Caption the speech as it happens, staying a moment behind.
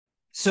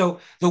So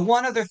the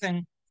one other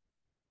thing,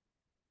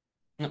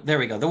 there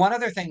we go. The one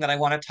other thing that I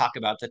want to talk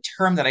about, the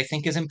term that I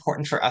think is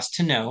important for us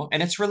to know,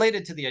 and it's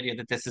related to the idea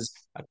that this is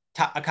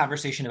a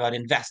conversation about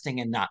investing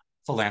and not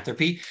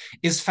philanthropy,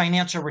 is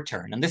financial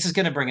return. And this is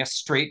going to bring us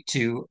straight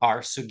to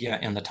our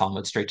sugya in the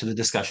Talmud, straight to the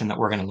discussion that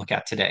we're going to look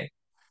at today.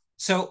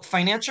 So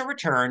financial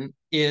return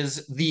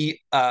is the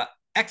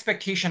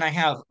expectation I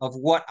have of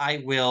what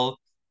I will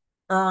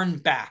earn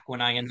back when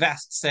I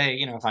invest. Say,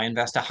 if I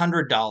invest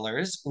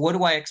 $100, what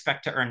do I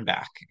expect to earn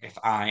back if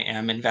I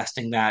am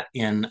investing that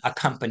in a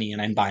company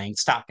and I'm buying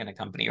stock in a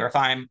company, or if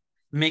I'm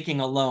making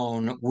a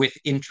loan with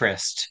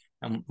interest?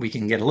 And we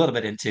can get a little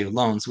bit into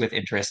loans with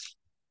interest.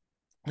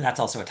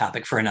 That's also a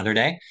topic for another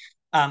day.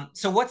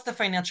 So, what's the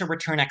financial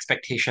return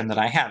expectation that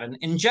I have? And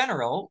in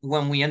general,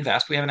 when we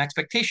invest, we have an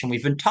expectation.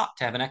 We've been taught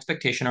to have an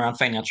expectation around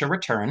financial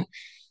return.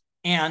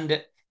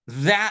 And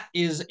that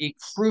is a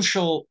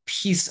crucial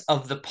piece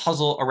of the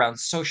puzzle around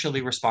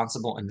socially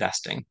responsible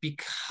investing,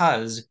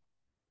 because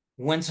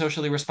when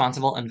socially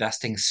responsible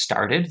investing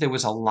started, there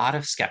was a lot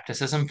of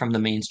skepticism from the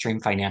mainstream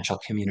financial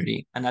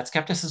community. And that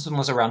skepticism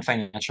was around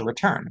financial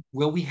return.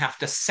 Will we have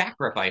to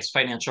sacrifice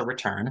financial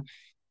return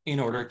in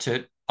order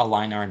to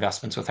align our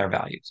investments with our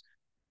values?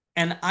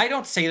 And I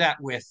don't say that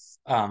with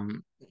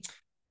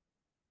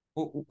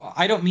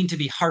I don't mean to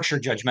be harsh or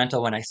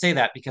judgmental when I say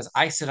that, because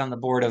I sit on the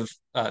board of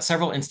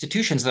several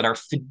institutions that are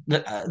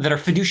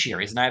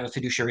fiduciaries, and I have a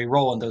fiduciary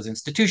role in those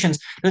institutions.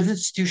 Those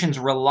institutions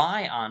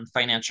rely on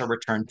financial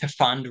return to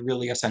fund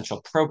really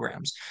essential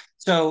programs.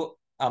 So,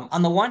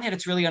 on the one hand,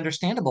 it's really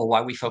understandable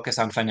why we focus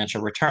on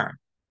financial return.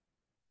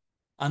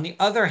 On the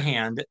other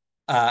hand,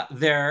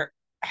 there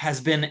has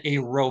been a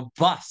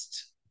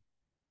robust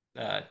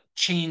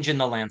change in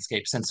the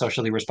landscape since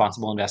socially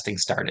responsible investing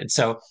started.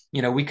 So,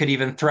 we could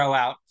even throw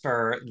out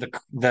for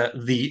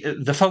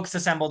the folks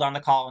assembled on the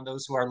call and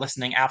those who are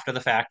listening after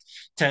the fact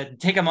to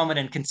take a moment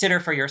and consider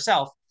for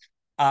yourself.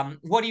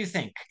 What do you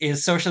think?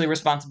 Is socially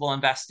responsible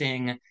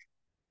investing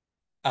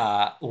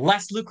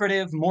less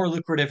lucrative, more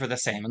lucrative, or the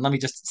same? And let me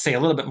just say a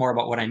little bit more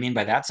about what I mean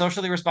by that.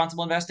 Socially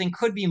responsible investing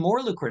could be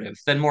more lucrative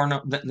than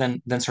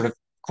sort of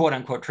quote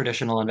unquote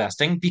traditional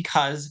investing,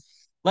 because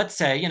let's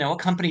say, a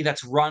company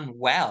that's run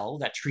well,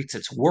 that treats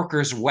its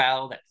workers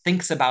well, that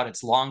thinks about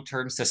its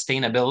long-term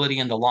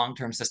sustainability and the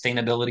long-term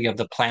sustainability of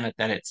the planet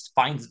that it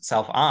finds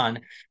itself on,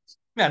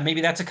 yeah,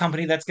 maybe that's a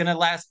company that's going to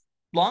last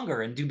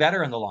longer and do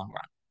better in the long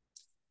run.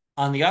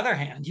 On the other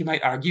hand, you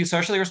might argue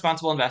socially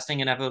responsible investing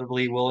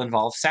inevitably will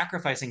involve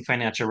sacrificing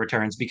financial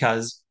returns,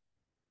 because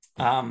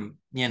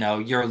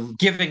you're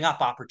giving up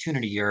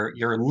opportunity,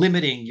 you're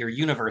limiting your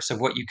universe of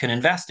what you can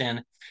invest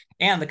in,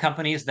 and the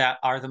companies that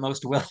are the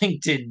most willing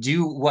to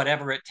do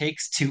whatever it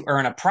takes to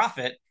earn a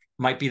profit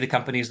might be the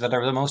companies that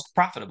are the most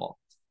profitable.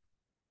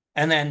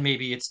 And then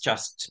maybe it's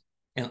just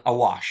a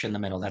wash in the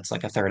middle. That's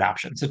like a third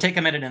option. So take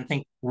a minute and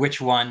think which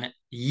one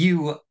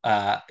you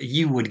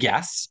would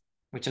guess,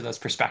 which of those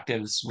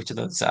perspectives, which of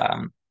those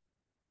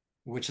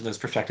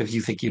perspectives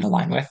you think you'd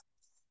align with.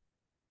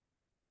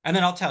 And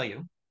then I'll tell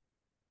you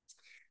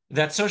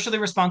that socially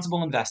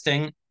responsible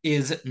investing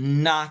is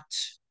not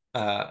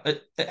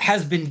it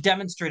has been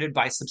demonstrated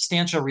by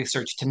substantial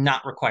research to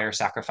not require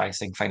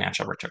sacrificing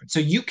financial return. So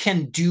you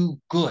can do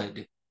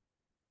good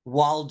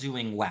while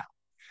doing well.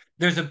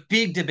 There's a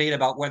big debate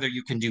about whether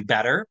you can do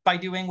better by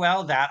doing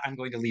well. That I'm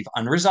going to leave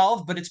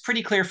unresolved, but it's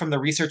pretty clear from the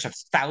research of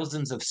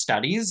thousands of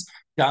studies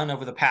done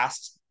over the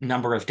past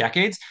number of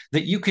decades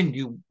that you can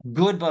do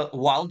good but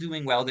while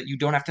doing well, that you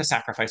don't have to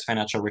sacrifice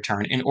financial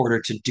return in order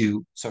to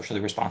do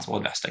socially responsible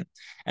investing.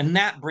 And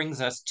that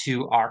brings us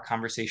to our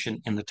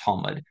conversation in the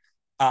Talmud.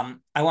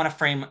 I want to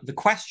frame the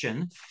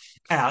question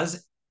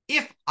as,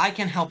 if I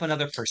can help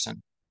another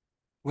person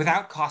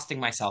without costing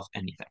myself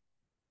anything,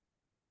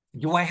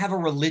 do I have a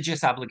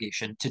religious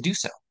obligation to do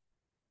so?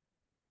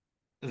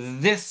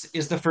 This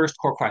is the first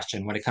core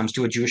question when it comes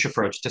to a Jewish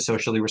approach to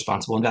socially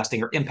responsible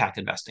investing or impact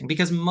investing,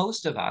 because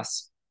most of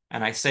us,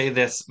 and I say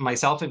this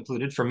myself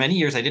included, for many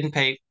years I didn't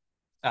pay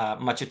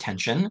much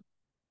attention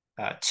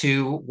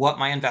to what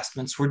my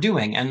investments were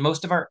doing. And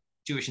most of our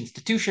Jewish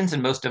institutions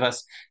and most of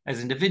us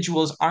as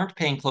individuals aren't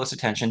paying close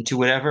attention to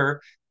whatever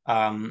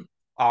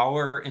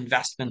our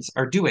investments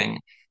are doing.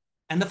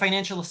 And the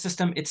financial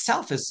system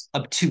itself is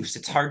obtuse.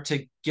 It's hard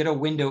to get a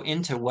window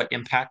into what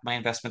impact my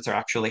investments are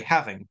actually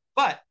having.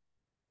 But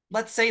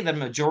let's say the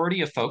majority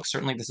of folks,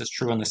 certainly this is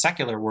true in the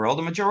secular world,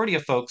 the majority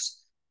of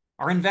folks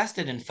are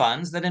invested in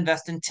funds that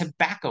invest in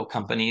tobacco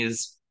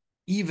companies,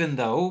 even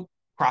though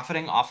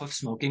profiting off of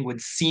smoking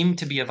would seem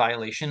to be a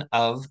violation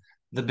of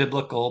the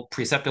biblical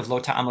precept of lo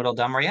ta'amod al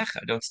dam re'echa,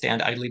 don't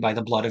stand idly by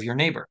the blood of your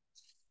neighbor.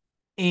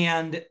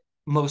 And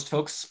most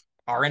folks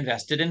are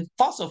invested in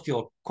fossil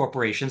fuel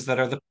corporations that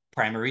are the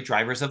primary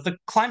drivers of the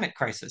climate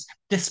crisis,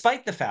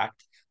 despite the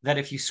fact that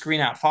if you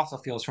screen out fossil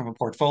fuels from a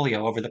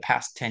portfolio over the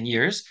past 10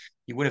 years,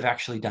 you would have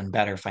actually done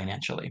better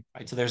financially,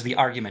 right? So there's the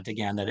argument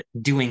again that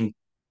doing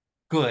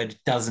good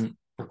doesn't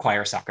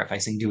require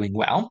sacrificing doing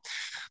well.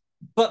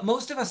 But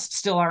most of us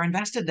still are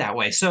invested that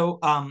way. So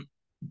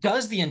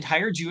Does the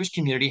entire Jewish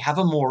community have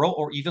a moral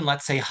or even,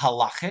 let's say,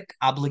 halachic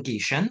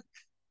obligation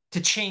to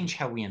change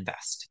how we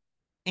invest?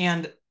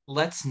 And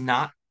let's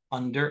not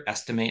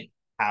underestimate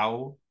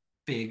how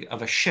big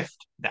of a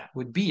shift that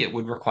would be. It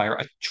would require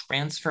a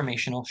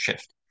transformational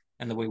shift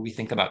in the way we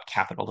think about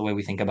capital, the way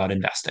we think about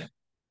investing.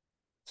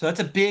 So that's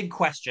a big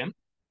question.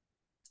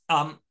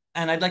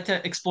 And I'd like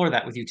to explore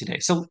that with you today.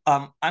 So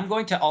I'm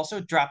going to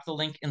also drop the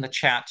link in the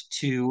chat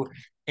to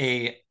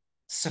a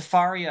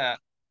Safaria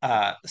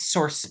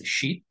source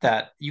sheet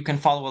that you can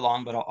follow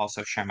along, but I'll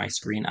also share my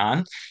screen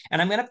on.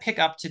 And I'm going to pick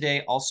up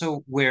today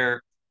also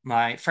where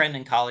my friend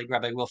and colleague,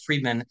 Rabbi Will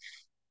Friedman,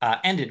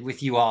 ended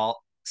with you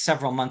all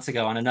several months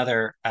ago on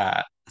another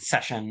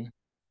session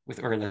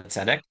with Ur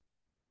Tzedek.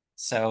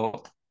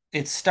 So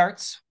it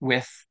starts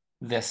with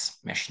this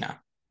Mishnah,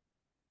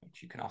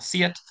 which you can all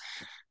see it.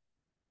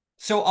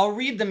 So I'll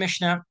read the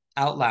Mishnah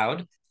out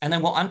loud, and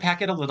then we'll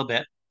unpack it a little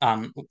bit.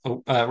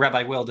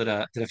 Rabbi Will did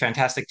a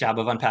fantastic job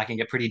of unpacking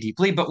it pretty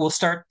deeply, but we'll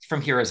start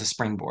from here as a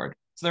springboard.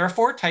 So there are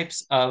four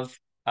types of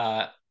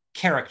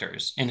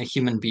characters in a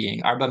human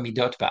being, arba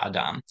midot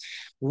ba'adam.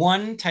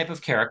 One type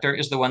of character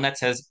is the one that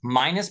says,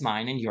 mine is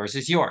mine and yours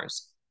is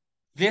yours.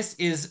 This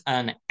is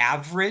an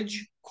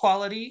average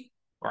quality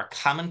or a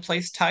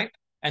commonplace type,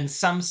 and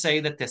some say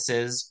that this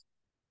is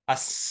a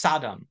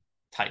Sodom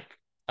type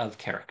of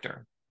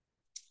character.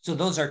 So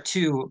those are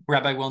two,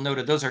 Rabbi Will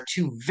noted, those are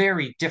two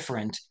very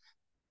different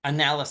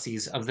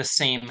analyses of the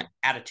same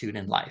attitude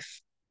in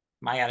life.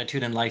 My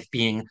attitude in life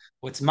being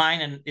what's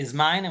mine and is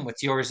mine and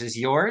what's yours is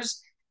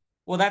yours.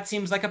 Well, that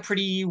seems like a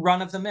pretty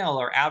run of the mill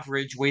or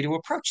average way to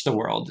approach the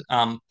world.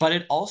 But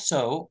it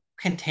also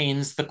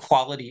contains the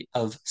quality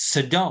of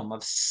Sodom,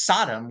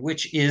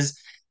 which is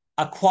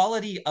a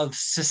quality of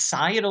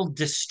societal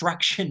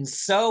destruction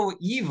so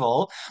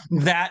evil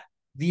that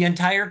the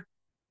entire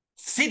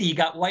city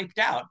got wiped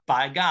out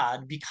by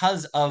God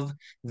because of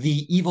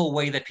the evil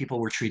way that people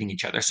were treating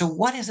each other. So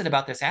what is it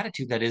about this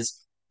attitude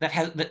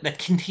that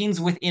contains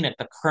within it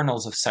the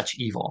kernels of such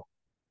evil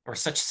or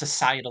such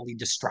societally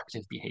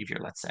destructive behavior,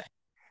 let's say?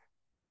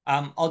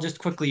 I'll just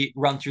quickly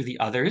run through the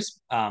others.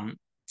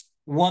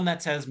 One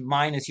that says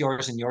mine is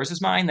yours and yours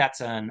is mine,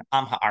 that's an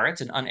am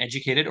haaretz, an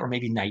uneducated or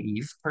maybe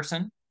naive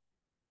person.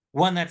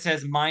 One that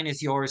says mine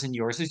is yours and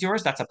yours is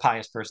yours, that's a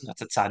pious person,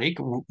 that's a tzaddik.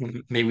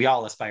 May we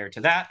all aspire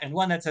to that. And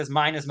one that says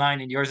mine is mine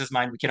and yours is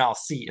mine, we can all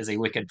see is a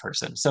wicked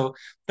person. So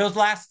those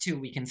last two,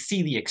 we can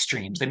see the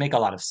extremes. They make a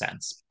lot of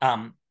sense.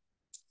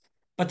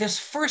 But this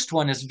first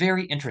one is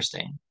very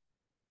interesting.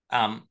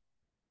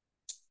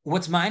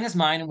 What's mine is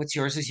mine and what's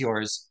yours is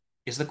yours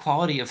is the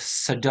quality of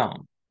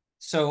Sodom.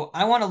 So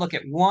I want to look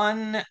at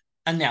one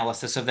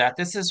analysis of that.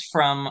 This is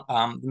from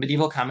the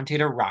medieval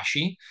commentator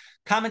Rashi,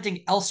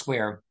 commenting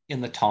elsewhere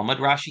in the Talmud.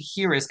 Rashi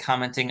here is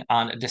commenting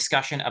on a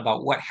discussion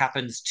about what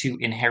happens to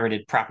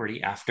inherited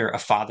property after a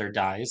father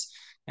dies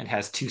and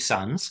has two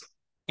sons.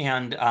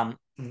 And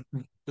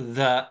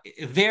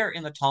there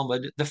in the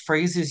Talmud, the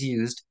phrase is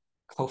used,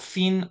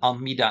 Kofin al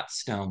midat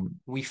Sodom.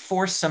 We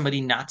force somebody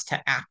not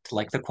to act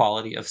like the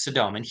quality of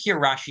Sodom. And here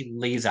Rashi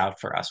lays out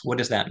for us. What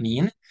does that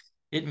mean?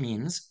 It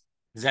means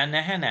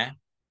Zenehene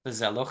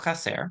v'zelo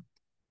chaser.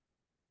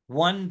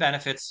 One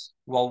benefits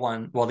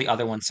while the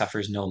other one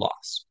suffers no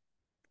loss.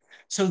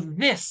 So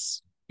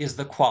this is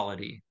the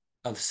quality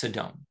of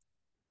Sodom.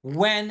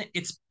 When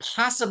it's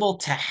possible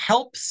to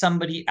help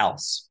somebody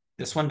else,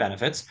 this one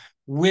benefits,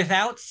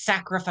 without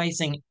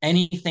sacrificing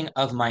anything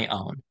of my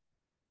own,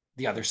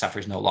 the other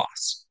suffers no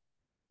loss.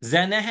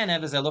 Zenehene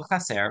v'zelo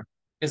chaser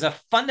is a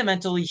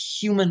fundamentally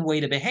human way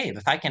to behave.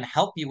 If I can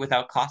help you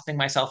without costing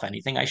myself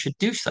anything, I should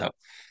do so.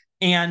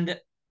 And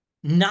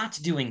not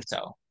doing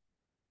so,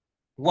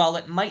 while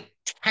it might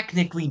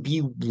technically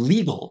be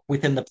legal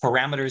within the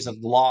parameters of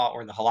law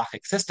or the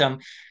halachic system,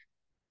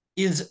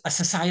 is a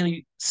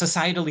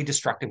societally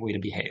destructive way to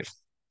behave.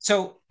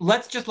 So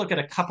let's just look at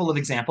a couple of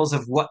examples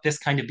of what this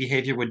kind of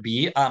behavior would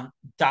be. The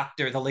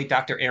late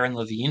Dr. Aaron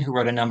Levine, who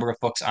wrote a number of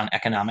books on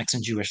economics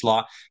and Jewish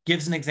law,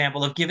 gives an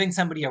example of giving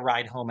somebody a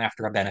ride home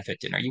after a benefit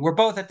dinner. You were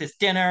both at this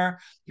dinner,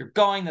 you're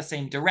going the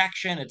same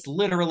direction, it's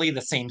literally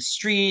the same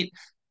street,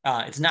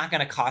 it's not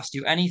going to cost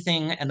you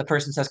anything, and the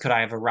person says, could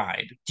I have a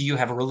ride? Do you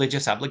have a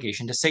religious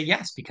obligation to say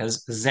yes?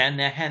 Because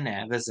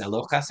zenehene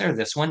v'zelo chaser,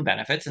 this one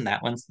benefits, and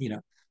that one's,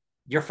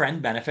 your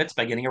friend benefits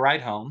by getting a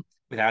ride home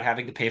without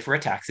having to pay for a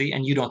taxi,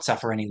 and you don't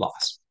suffer any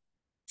loss.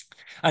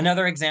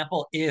 Another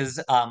example is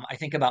I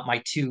think about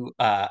my two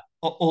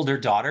older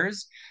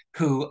daughters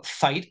who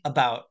fight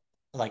about,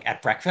 like,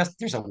 at breakfast.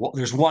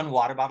 There's one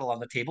water bottle on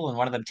the table, and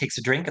one of them takes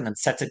a drink and then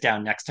sets it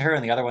down next to her,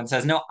 and the other one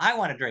says, "No, I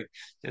want a drink."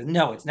 She says,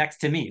 "No, it's next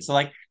to me." So,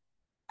 like,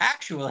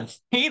 actually,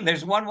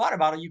 there's one water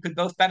bottle you could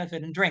both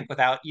benefit and drink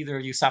without either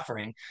of you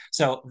suffering.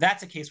 So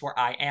that's a case where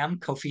I am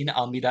kofin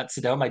al midat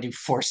Sodom. I do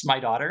force my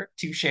daughter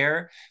to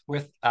share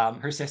with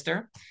her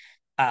sister.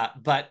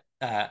 But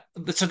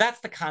so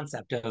that's the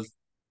concept of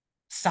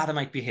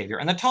sodomite behavior.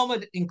 And the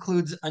Talmud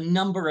includes a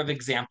number of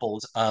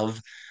examples of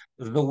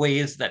the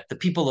ways that the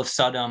people of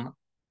Sodom,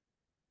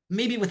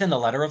 maybe within the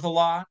letter of the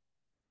law,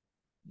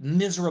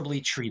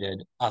 miserably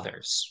treated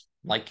others,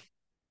 like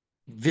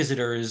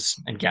visitors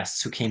and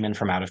guests who came in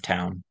from out of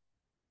town.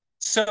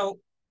 So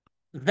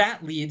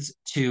that leads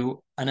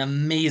to an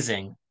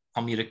amazing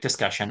Talmudic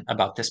discussion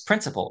about this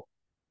principle.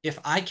 If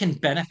I can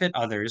benefit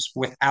others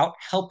without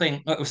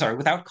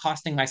without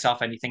costing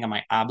myself anything, am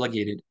I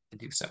obligated to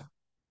do so?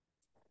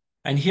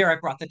 And here I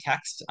brought the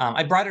text.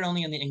 I brought it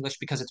only in the English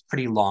because it's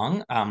pretty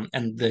long,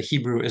 and the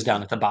Hebrew is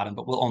down at the bottom.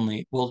 But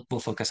we'll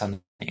focus on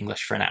the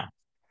English for now.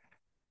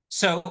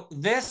 So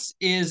this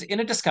is in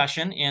a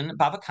discussion in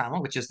Bava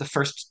Kama, which is the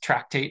first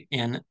tractate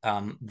in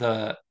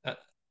the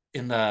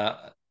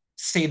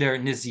Seder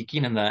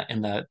Nizikin,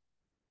 in the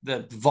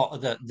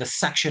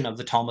section of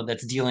the Talmud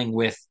that's dealing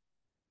with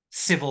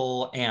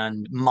civil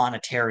and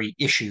monetary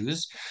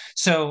issues.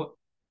 So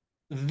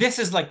this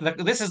is like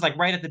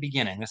right at the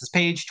beginning. This is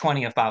page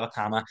 20 of Bava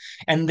Kama,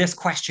 and this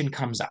question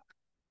comes up.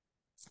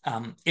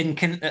 In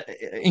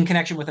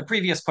connection with a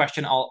previous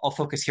question, I'll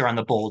focus here on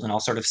the bold and I'll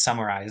sort of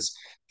summarize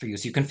for you.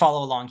 So you can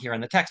follow along here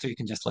in the text, or you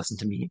can just listen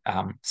to me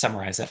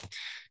summarize it.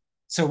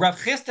 So Rav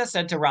Chisda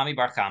said to Rami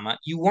Bar Chama,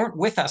 you weren't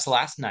with us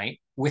last night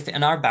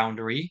within our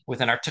boundary,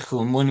 within our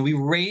Tichum, when we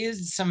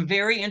raised some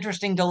very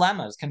interesting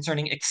dilemmas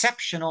concerning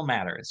exceptional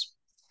matters.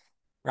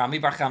 Rami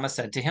Bar Chama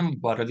said to him,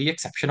 what are the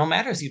exceptional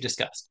matters you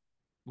discussed?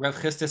 Rav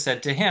Chisda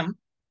said to him,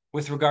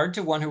 with regard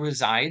to one who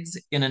resides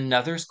in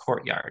another's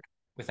courtyard,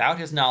 without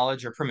his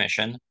knowledge or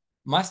permission,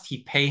 must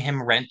he pay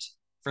him rent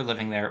for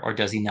living there, or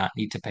does he not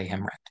need to pay him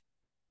rent?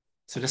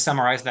 So to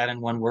summarize that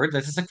in one word,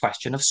 this is a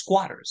question of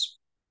squatters.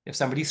 If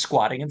somebody's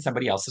squatting in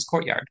somebody else's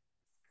courtyard.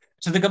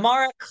 So the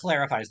Gemara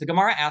clarifies. The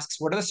Gemara asks,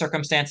 what are the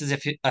circumstances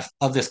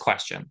of this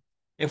question?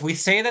 If we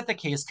say that the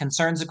case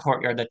concerns a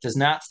courtyard that does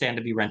not stand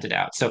to be rented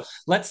out. So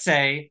let's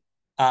say,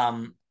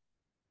 and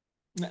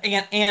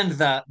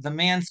the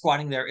man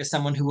squatting there is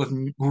someone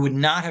who would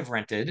not have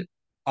rented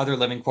other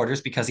living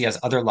quarters because he has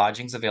other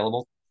lodgings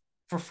available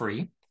for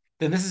free,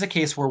 then this is a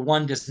case where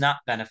one does not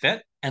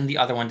benefit and the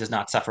other one does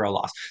not suffer a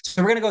loss.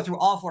 So we're going to go through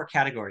all four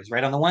categories,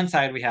 right? On the one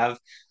side, we have,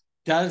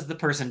 does the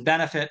person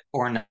benefit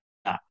or not?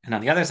 And on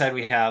the other side,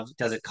 we have,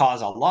 does it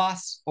cause a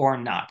loss or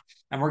not?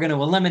 And we're going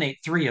to eliminate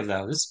three of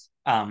those.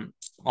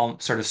 I'll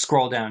sort of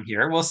scroll down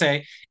here. We'll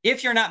say,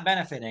 if you're not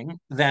benefiting,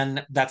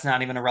 then that's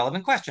not even a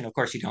relevant question. Of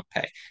course, you don't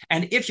pay.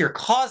 And if you're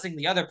causing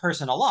the other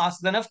person a loss,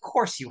 then of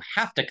course you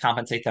have to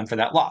compensate them for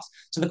that loss.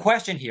 So the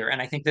question here,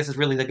 and I think this is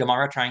really the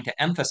Gemara trying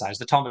to emphasize,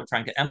 the Talmud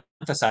trying to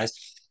emphasize,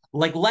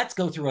 like, let's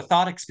go through a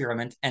thought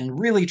experiment and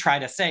really try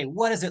to say,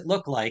 what does it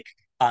look like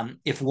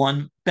if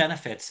one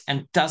benefits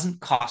and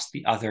doesn't cost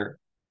the other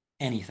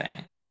anything?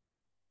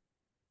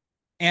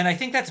 And I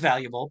think that's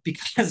valuable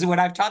because when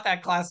I've taught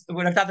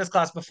this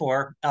class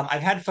before,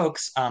 I've had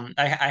folks. I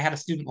had a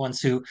student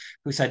once who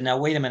said, "Now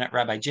wait a minute,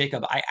 Rabbi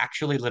Jacob, I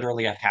actually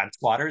literally have had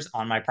squatters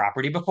on my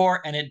property before,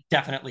 and it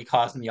definitely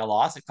caused me a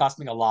loss. It cost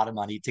me a lot of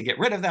money to get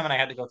rid of them, and I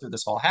had to go through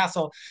this whole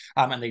hassle,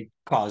 and they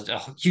caused a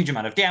huge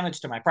amount of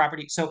damage to my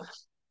property." So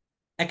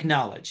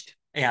acknowledged.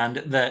 And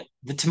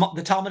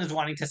the Talmud is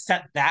wanting to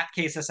set that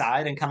case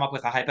aside and come up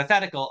with a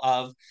hypothetical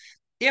of,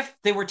 if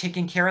they were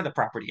taking care of the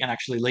property. And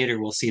actually later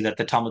we'll see that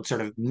the Talmud sort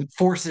of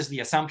forces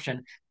the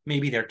assumption,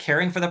 maybe they're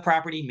caring for the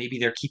property, maybe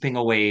they're keeping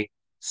away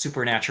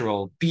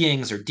supernatural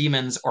beings or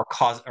demons or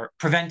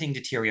preventing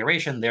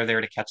deterioration. They're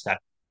there to catch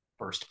that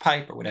burst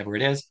pipe or whatever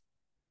it is.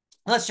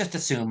 Let's just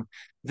assume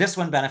this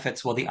one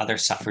benefits while the other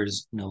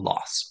suffers no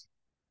loss.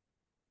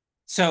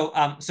 So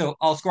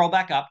I'll scroll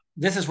back up.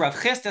 This is Rav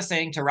Chisda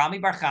saying to Rami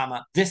Bar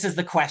Chama, this is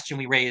the question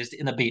we raised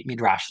in the Beit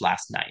Midrash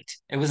last night.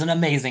 It was an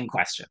amazing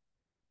question.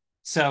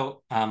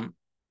 So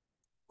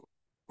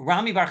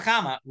Rami Bar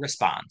Chama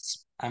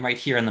responds. I'm right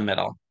here in the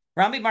middle.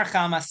 Rami Bar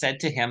Chama said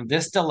to him,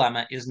 this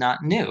dilemma is not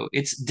new.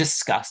 It's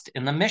discussed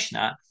in the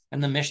Mishnah,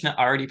 and the Mishnah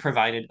already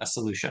provided a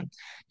solution.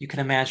 You can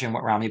imagine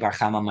what Rami Bar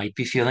Chama might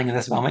be feeling in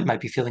this moment,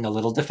 might be feeling a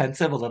little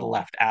defensive, a little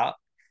left out.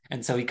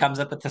 And so he comes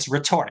up with this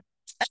retort.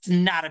 That's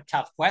not a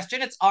tough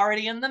question. It's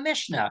already in the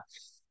Mishnah.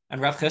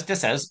 And Rav Chisda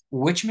says,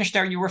 which Mishnah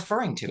are you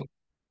referring to?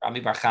 Rami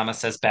Bar Chama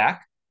says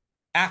back,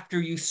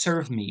 after you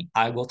serve me,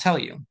 I will tell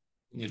you.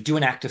 Do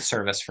an act of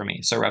service for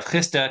me. So Rav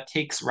Chisda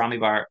takes Rami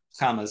Bar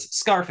Chama's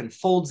scarf and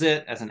folds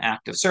it as an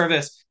act of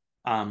service.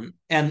 And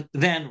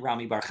then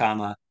Rami Bar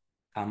Chama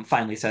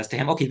finally says to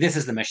him, okay, this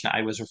is the Mishnah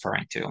I was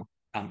referring to.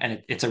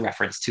 And it's a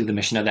reference to the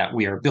Mishnah that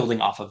we are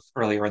building off of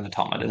earlier in the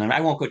Talmud. And then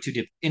I won't go too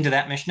deep into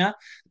that Mishnah,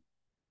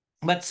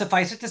 but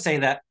suffice it to say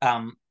that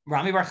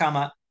Rami Bar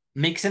Chama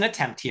makes an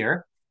attempt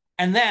here.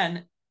 And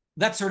then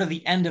that's sort of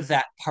the end of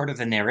that part of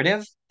the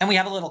narrative. And we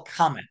have a little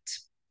comment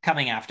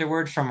coming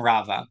afterward from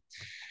Rava.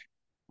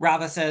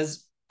 Rava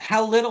says,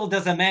 how little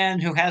does a man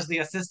who has the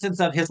assistance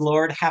of his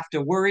Lord have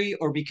to worry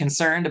or be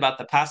concerned about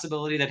the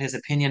possibility that his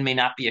opinion may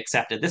not be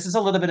accepted? This is a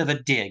little bit of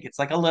a dig. It's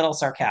like a little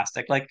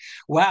sarcastic. Like,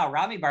 wow,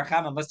 Rami Bar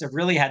Chama must have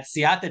really had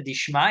siyata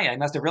dishmaya. He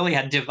must have really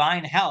had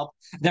divine help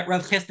that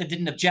Rav Chisda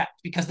didn't object,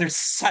 because there's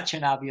such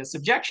an obvious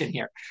objection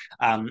here.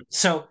 And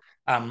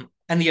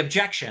the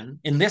objection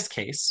in this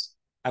case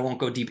I won't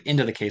go deep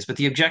into the case, but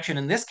the objection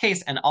in this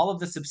case and all of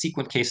the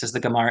subsequent cases the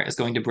Gemara is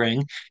going to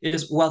bring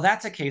is, well,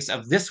 that's a case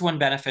of this one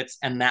benefits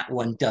and that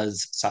one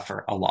does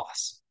suffer a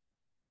loss.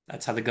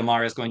 That's how the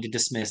Gemara is going to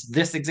dismiss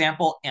this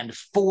example and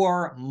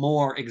four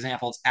more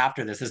examples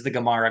after this as the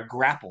Gemara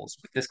grapples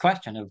with this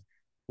question of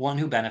one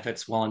who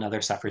benefits while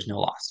another suffers no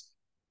loss.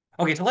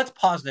 Okay, so let's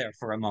pause there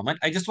for a moment.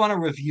 I just want to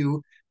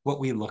review what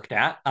we looked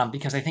at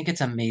because I think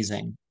it's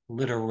amazing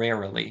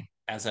literarily.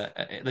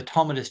 The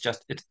Talmud is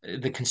just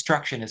the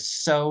construction is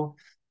so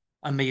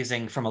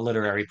amazing from a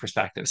literary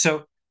perspective.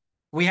 So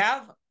we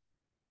have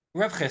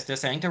Rav Chisda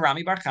saying to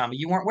Rami Bar Chama,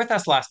 "You weren't with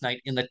us last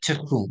night in the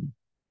Tichum,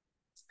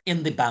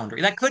 in the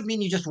boundary." That could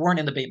mean you just weren't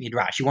in the Beit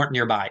Midrash, you weren't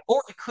nearby,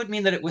 or it could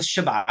mean that it was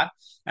Shabbat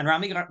and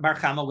Rami Bar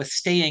Chama was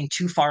staying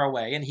too far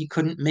away and he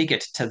couldn't make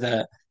it to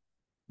the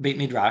Beit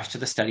Midrash, to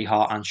the study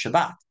hall on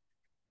Shabbat.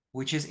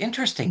 Which is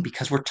interesting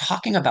because we're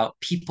talking about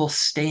people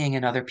staying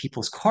in other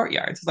people's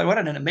courtyards. It's like, what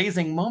an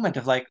amazing moment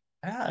of like,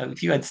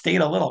 if you had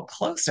stayed a little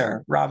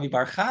closer, Rami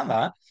Bar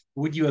Chama,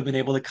 would you have been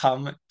able to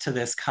come to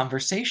this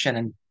conversation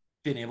and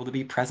been able to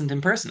be present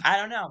in person? I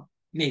don't know.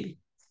 Maybe.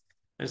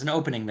 There's an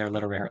opening there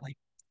literarily.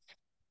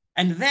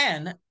 And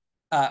then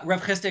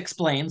Rav Chisda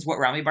explains what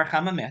Rami Bar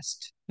Chama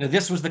missed. Now,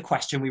 this was the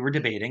question we were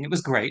debating. It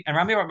was great. And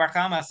Rami Bar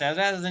Chama says,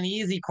 that is an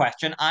easy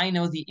question. I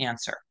know the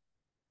answer.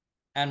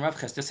 And Rav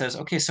Chisda says,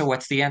 okay, so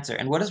what's the answer?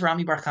 And what does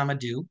Rami Bar Chama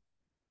do?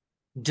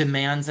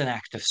 Demands an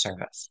act of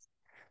service.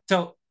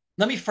 So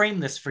let me frame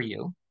this for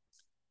you.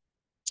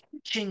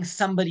 Teaching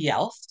somebody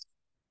else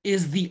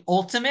is the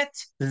ultimate,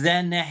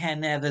 teaching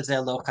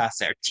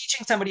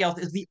somebody else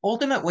is the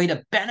ultimate way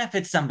to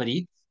benefit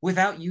somebody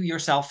without you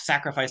yourself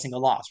sacrificing a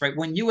loss, right?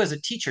 When you as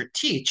a teacher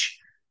teach,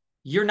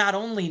 you're not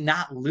only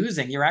not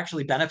losing, you're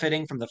actually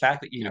benefiting from the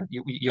fact that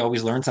you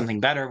always learn something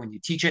better when you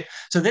teach it.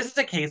 So this is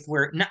a case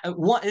where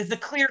one is the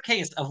clear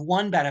case of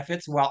one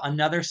benefits while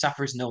another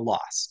suffers no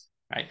loss,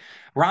 right?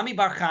 Rami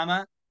Bar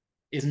Chama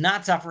is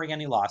not suffering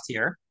any loss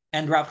here,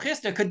 and Rav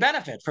Chisda could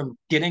benefit from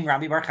getting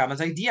Rami Bar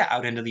Chama's idea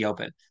out into the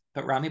open.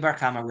 But Rami Bar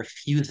Chama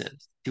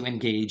refuses to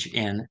engage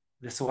in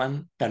this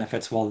one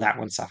benefits while that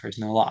one suffers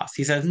no loss.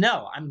 He says,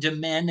 no, I'm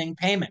demanding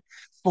payment.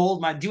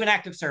 Do an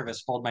act of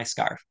service, fold my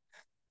scarf.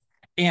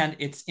 And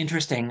it's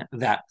interesting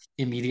that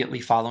immediately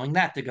following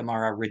that, the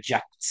Gemara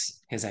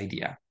rejects his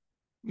idea.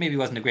 Maybe it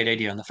wasn't a great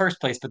idea in the first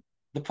place, but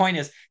the point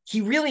is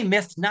he really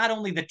missed not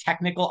only the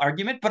technical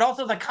argument, but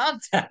also the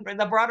concept, right?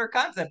 The broader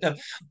concept of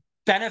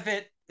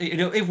benefit.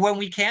 If when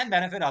we can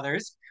benefit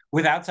others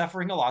without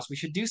suffering a loss, we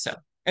should do so.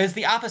 It's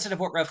the opposite of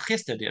what Rav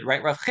Chisda did,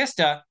 right? Rav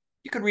Chisda,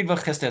 you could read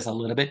Rav Chisda as a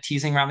little bit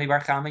teasing Rami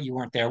Bar Chama. You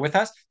weren't there with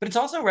us, but it's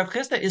also Rav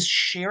Chisda is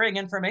sharing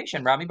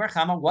information. Rami Bar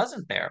Chama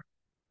wasn't there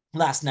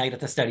last night at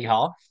the study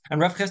hall.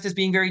 And Rav Chisda is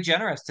being very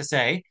generous to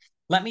say,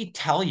 let me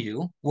tell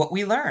you what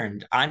we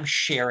learned. I'm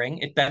sharing,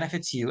 it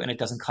benefits you, and it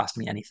doesn't cost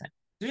me anything.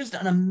 There's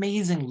just an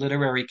amazing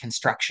literary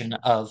construction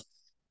of,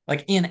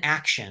 like, in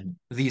action,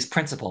 these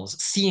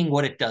principles, seeing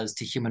what it does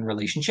to human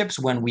relationships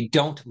when we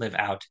don't live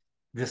out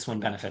this one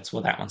benefits,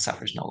 well, that one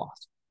suffers no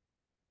loss.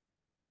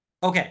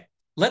 Okay,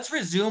 let's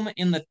resume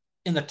in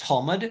the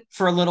Talmud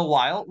for a little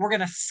while. We're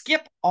going to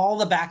skip all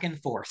the back and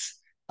forth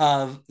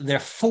of their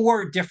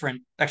four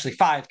different, actually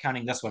five,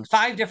 counting this one,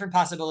 five different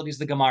possibilities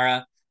the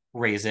Gemara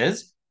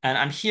raises. And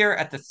I'm here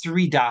at the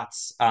three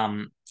dots at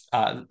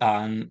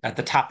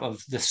the top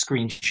of the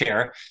screen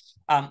share.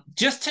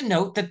 Just to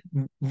note that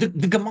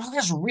the Gemara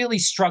is really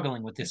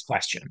struggling with this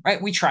question,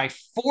 right? We try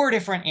four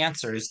different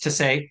answers to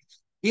say,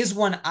 is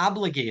one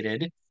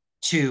obligated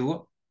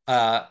to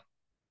let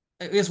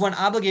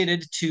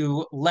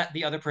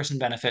the other person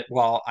benefit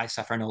while I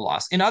suffer no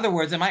loss? In other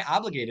words, am I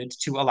obligated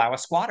to allow a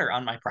squatter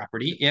on my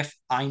property if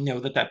I know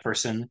that that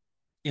person,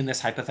 in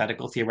this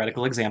hypothetical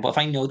theoretical example, if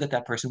I know that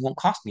that person won't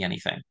cost me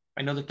anything?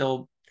 I know that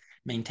they'll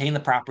maintain the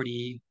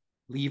property,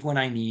 leave when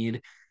I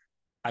need.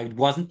 I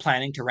wasn't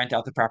planning to rent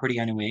out the property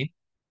anyway.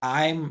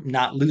 I'm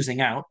not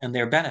losing out and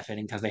they're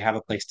benefiting because they have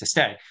a place to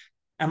stay.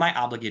 Am I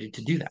obligated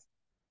to do that?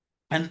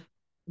 And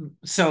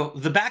so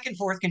the back and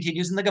forth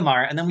continues in the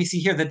Gemara, and then we see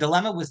here the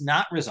dilemma was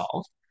not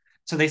resolved.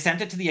 So they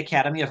sent it to the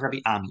Academy of Rabbi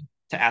Ami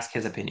to ask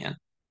his opinion.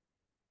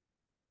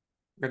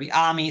 Rabbi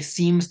Ami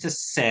seems to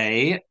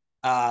say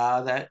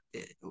that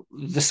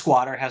the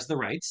squatter has the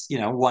rights.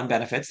 One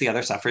benefits, the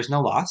other suffers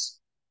no loss.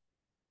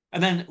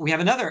 And then we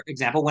have another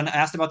example. When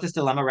asked about this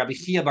dilemma, Rabbi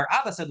Chia bar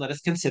Abba said, let us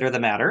consider the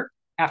matter.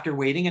 After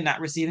waiting and not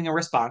receiving a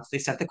response, they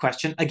sent the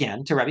question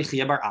again to Rabbi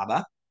Chia bar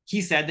Abba.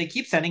 He said, they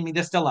keep sending me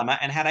this dilemma,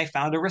 and had I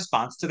found a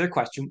response to their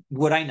question,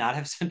 would I not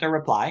have sent a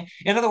reply?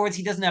 In other words,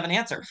 he doesn't have an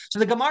answer. So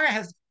the Gemara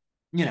has,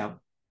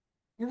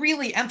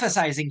 really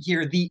emphasizing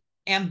here the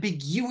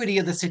ambiguity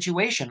of the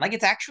situation. Like,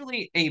 it's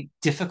actually a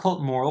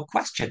difficult moral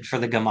question for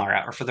the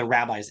Gemara, or for the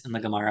rabbis in the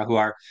Gemara who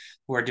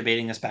are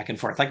debating this back and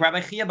forth. Like,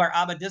 Rabbi Chia bar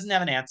Abba doesn't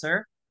have an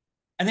answer.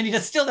 And then he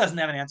still doesn't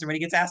have an answer when he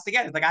gets asked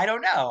again. It's like, I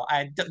don't know.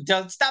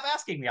 Don't stop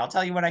asking me. I'll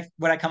tell you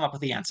when I come up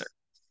with the answer.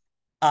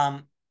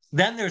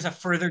 Then there's a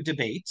further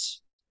debate.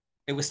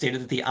 It was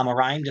stated that the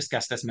Amoraim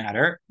discussed this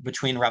matter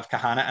between Rav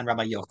Kahana and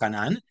Rabbi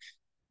Yochanan.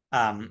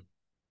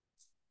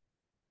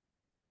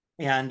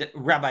 And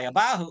Rabbi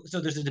Abahu,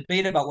 so there's a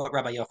debate about what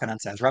Rabbi Yochanan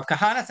says. Rav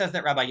Kahana says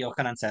that Rabbi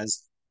Yochanan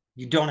says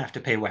you don't have to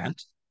pay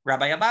rent.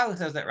 Rabbi Abahu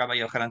says that Rabbi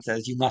Yochanan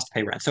says you must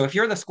pay rent. So if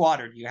you're the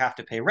squatter, do you have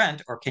to pay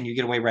rent, or can you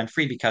get away rent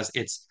free because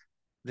it's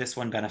this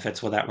one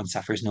benefits while that one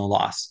suffers no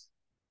loss?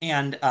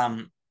 And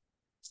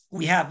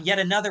we have yet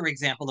another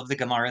example of the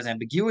Gemara's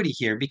ambiguity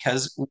here,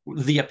 because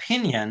the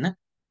opinion,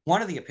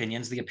 one of the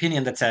opinions, the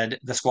opinion that said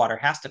the squatter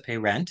has to pay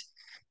rent,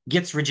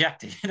 gets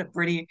rejected in a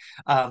pretty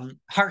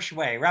harsh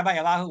way. Rabbi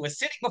Elahu was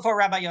sitting before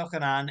Rabbi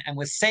Yochanan and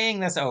was saying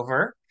this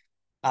over,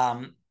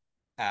 um,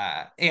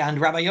 and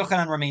Rabbi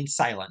Yochanan remained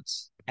silent.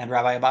 And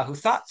Rabbi Abahu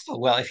thought, oh,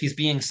 well, if he's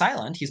being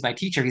silent, he's my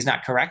teacher, he's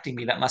not correcting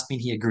me, that must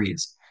mean he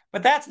agrees.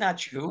 But that's not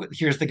true.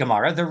 Here's the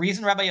Gemara. The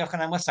reason Rabbi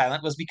Yochanan was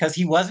silent was because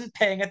he wasn't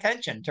paying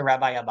attention to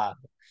Rabbi Abahu.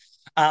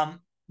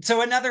 Um,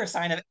 so another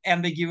sign of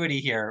ambiguity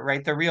here,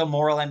 right? The real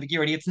moral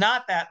ambiguity. It's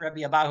not that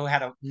Rabbi Abahu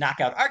had a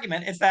knockout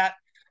argument. It's that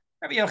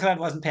Rabbi Yochanan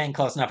wasn't paying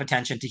close enough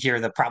attention to hear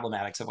the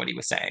problematics of what he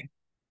was saying.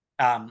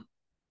 Um,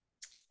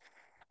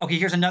 okay,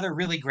 here's another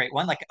really great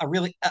one. Like a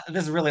really,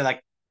 this is really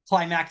like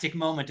climactic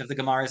moment of the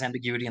Gemara's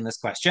ambiguity in this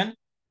question.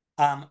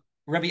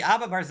 Rabbi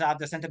Abba Bar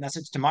Zabda sent a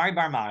message to Mari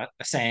Barma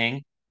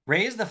saying,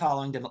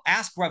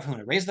 ask Rav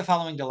Huna, raise the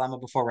following dilemma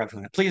before Rav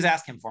Huna. Please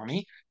ask him for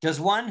me. Does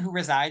one who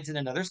resides in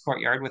another's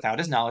courtyard without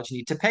his knowledge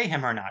need to pay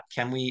him or not?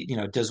 Can we,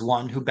 does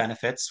one who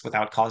benefits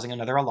without causing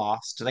another a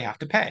loss, do they have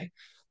to pay?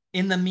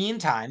 In the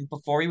meantime,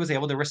 before he was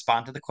able to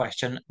respond to the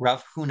question,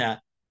 Rav Huna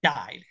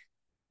died.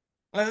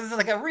 Well, this is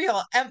like a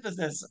real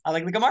emphasis.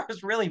 Like the Gemara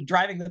is really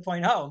driving the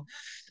point home.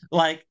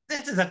 Like,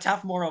 this is a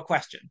tough moral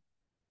question.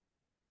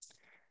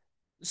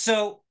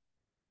 So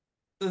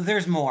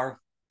there's more.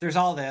 There's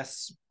all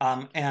this,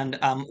 and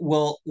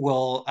we'll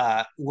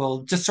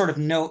just sort of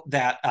note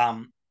that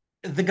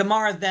the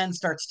Gemara then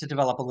starts to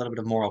develop a little bit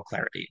of moral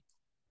clarity.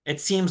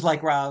 It seems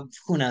like Rav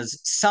Huna's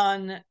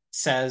son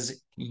says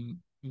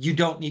you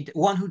don't need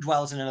one who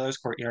dwells in another's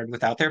courtyard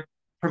without their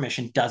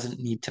permission doesn't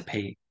need to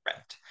pay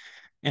rent.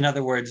 In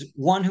other words,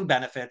 one who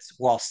benefits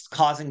whilst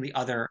causing the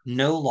other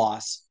no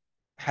loss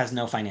has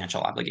no financial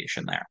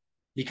obligation there,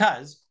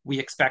 because we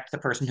expect the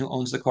person who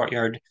owns the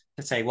courtyard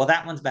to say, well,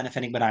 that one's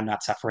benefiting, but I'm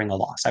not suffering a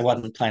loss. I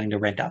wasn't planning to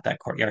rent out that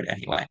courtyard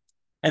anyway.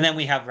 And then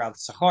we have Rav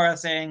Sahora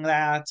saying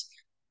that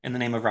in the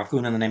name of Rav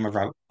Huna, in the name of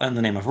Rav, in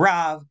the name of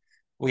Rav.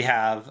 We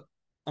have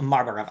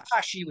Marba Rav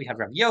Ashi, we have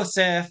Rav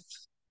Yosef,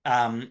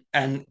 and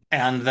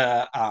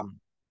the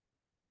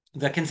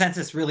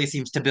consensus really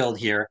seems to build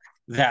here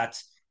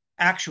that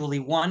actually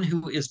one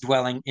who is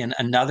dwelling in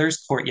another's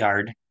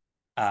courtyard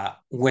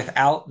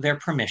without their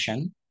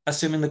permission,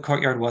 assuming the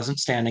courtyard wasn't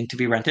standing to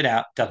be rented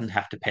out, doesn't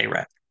have to pay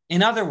rent.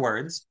 In other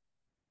words,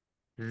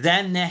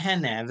 then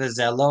nehene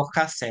v'zelo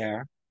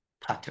chaser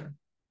patur.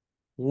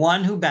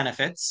 One who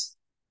benefits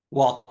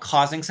while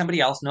causing somebody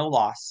else no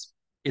loss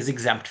is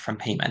exempt from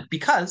payment,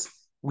 because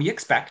we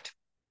expect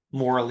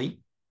morally,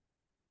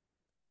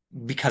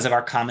 because of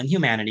our common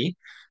humanity,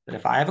 that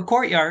if I have a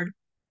courtyard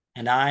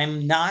and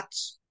I'm not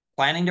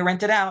planning to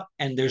rent it out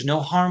and there's no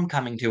harm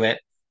coming to it,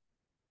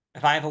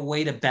 if I have a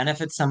way to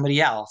benefit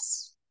somebody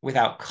else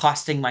without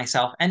costing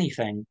myself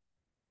anything,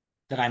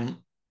 that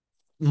I'm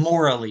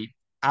morally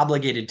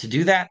obligated to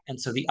do that. And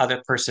so the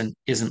other person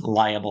isn't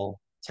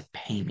liable to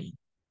pay me.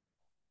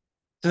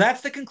 So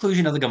that's the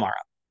conclusion of the Gemara.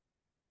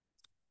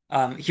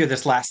 Here,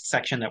 this last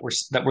section that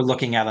we're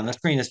looking at on the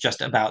screen is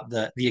just about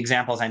the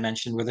examples I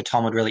mentioned, where the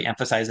Talmud really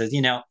emphasizes,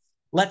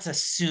 let's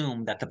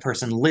assume that the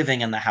person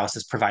living in the house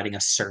is providing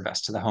a service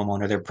to the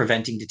homeowner. They're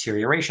preventing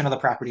deterioration of the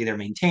property, they're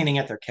maintaining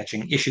it, they're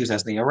catching issues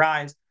as they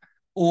arise,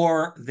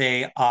 or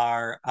they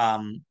are,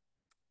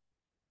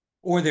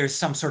 or there's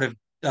some sort of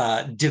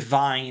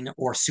divine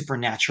or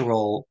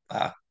supernatural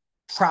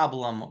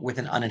problem with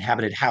an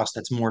uninhabited house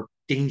that's more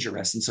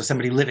dangerous, and so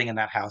somebody living in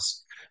that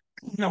house,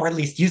 or at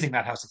least using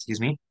that house, excuse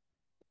me,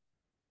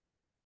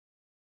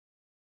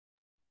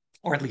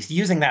 or at least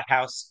using that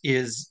house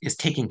is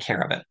taking care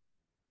of it.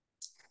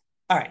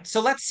 All right,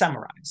 so let's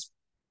summarize.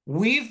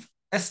 We've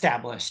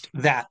established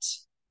that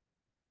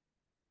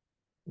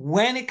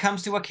when it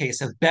comes to a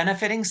case of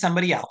benefiting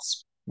somebody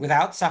else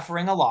without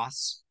suffering a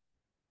loss,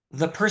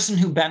 the person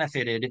who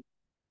benefited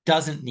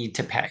doesn't need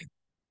to pay.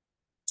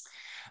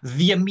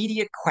 The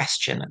immediate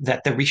question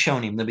that the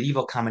Rishonim, the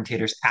medieval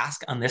commentators,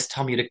 ask on this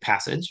Talmudic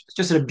passage, it's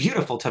just a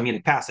beautiful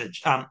Talmudic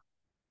passage,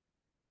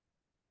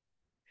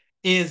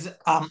 is,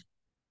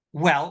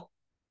 well,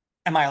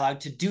 am I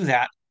allowed to do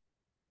that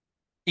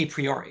a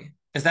priori?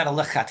 Is that a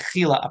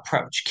lechatchila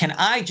approach? Can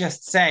I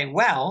just say,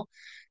 well,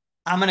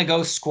 I'm going to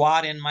go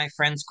squat in my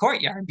friend's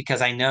courtyard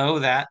because I know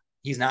that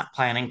he's not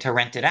planning to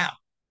rent it out?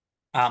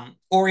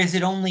 Or is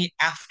it only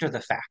after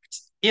the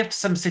fact? If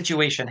some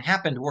situation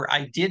happened where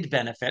I did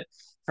benefit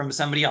from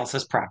somebody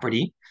else's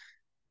property,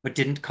 but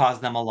didn't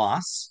cause them a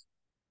loss,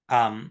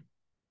 then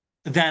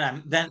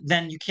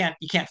you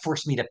can't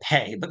force me to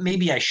pay. But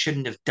maybe I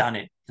shouldn't have done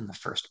it in the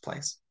first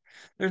place.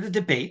 There's a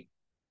debate.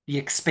 The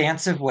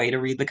expansive way to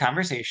read the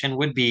conversation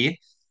would be,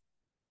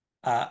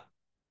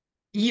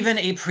 even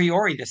a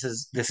priori, this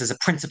is a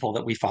principle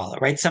that we follow,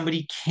 right?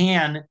 Somebody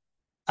can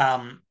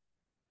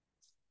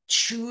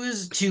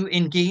choose to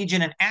engage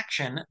in an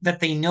action that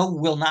they know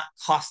will not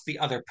cost the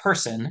other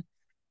person,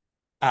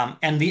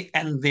 and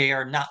they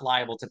are not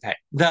liable to pay.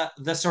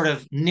 The sort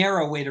of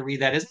narrow way to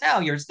read that is, no,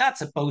 you're not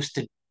supposed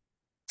to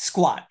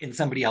squat in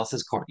somebody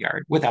else's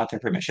courtyard without their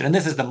permission. And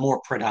this is the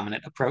more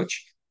predominant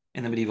approach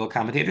in the medieval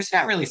commentators.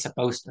 You're not really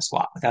supposed to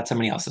squat without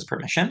somebody else's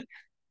permission.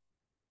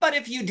 But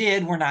if you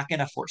did, we're not going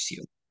to force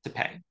you to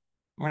pay.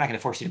 We're not going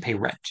to force you to pay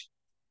rent.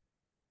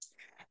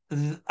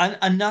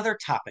 Another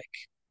topic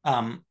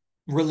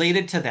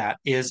related to that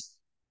is,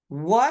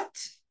 what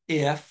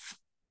if,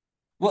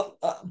 well,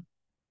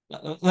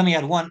 let me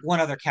add one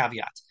other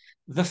caveat.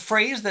 The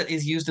phrase that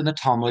is used in the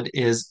Talmud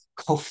is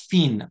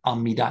kofin al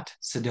midat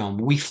Sodom.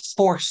 We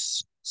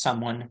force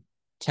someone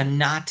to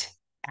not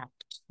act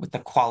with the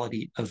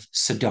quality of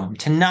Sodom,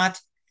 to not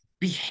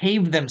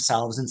behave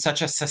themselves in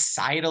such a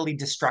societally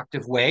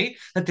destructive way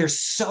that they're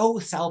so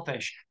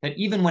selfish that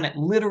even when it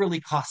literally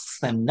costs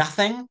them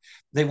nothing,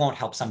 they won't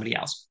help somebody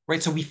else,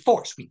 right? So we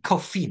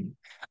kofin.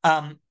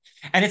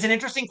 And it's an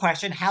interesting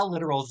question how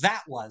literal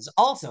that was.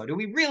 Also, do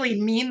we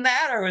really mean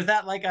that? Or is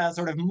that like a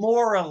sort of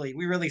morally,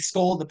 we really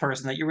scold the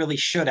person that you really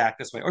should act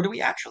this way? Or do we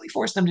actually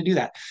force them to do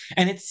that?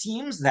 And it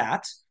seems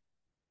that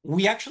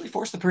we actually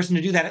force the person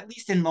to do that, at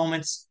least in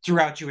moments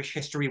throughout Jewish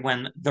history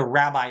when the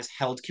rabbis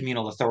held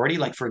communal authority,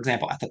 like, for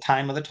example, at the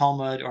time of the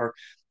Talmud, or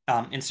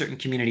in certain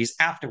communities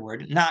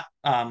afterward, not,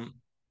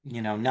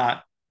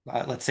 not,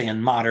 let's say,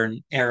 in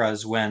modern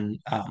eras when,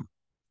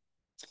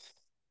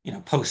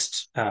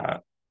 post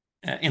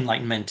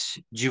Enlightenment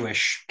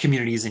Jewish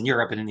communities in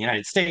Europe and in the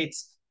United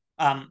States.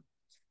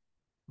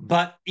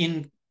 But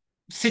in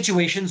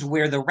situations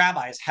where the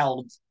rabbis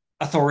held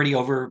authority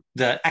over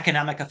the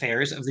economic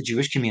affairs of the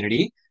Jewish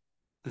community,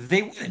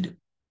 they would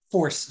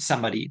force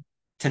somebody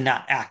to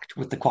not act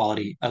with the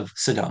quality of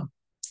Sodom.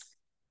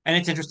 And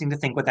it's interesting to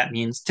think what that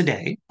means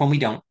today when we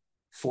don't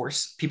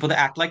force people to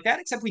act like that,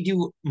 except we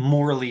do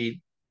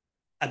morally,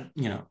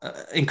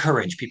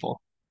 encourage people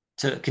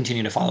to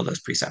continue to follow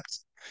those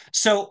precepts.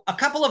 So a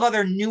couple of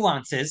other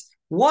nuances.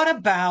 What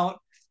about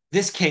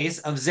this case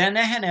of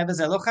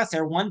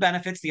one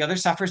benefits, the other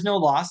suffers no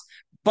loss,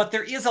 but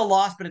there is a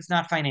loss, but it's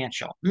not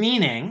financial.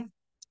 Meaning,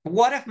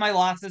 what if my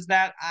loss is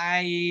that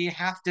I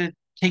have to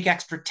take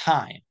extra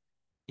time?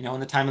 In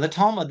the time of the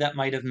Talmud, that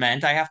might have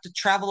meant I have to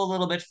travel a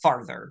little bit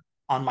farther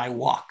on my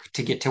walk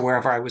to get to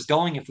wherever I was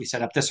going if we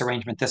set up this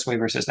arrangement this way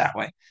versus that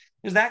way.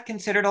 Is that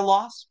considered a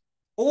loss?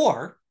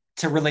 Or,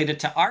 to relate it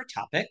to our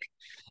topic,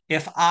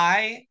 if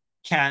I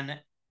can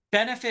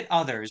benefit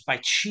others by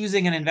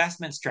choosing an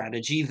investment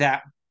strategy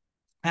that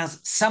has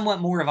somewhat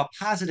more of a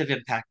positive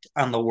impact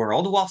on the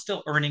world while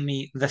still earning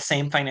me the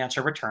same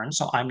financial return,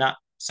 so I'm not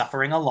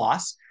suffering a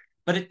loss,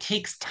 but it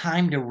takes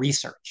time to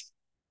research,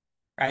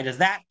 right? Does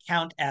that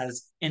count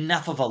as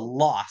enough of a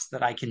loss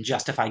that I can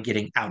justify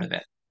getting out of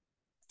it?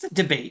 It's a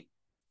debate.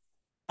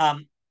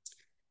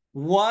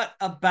 What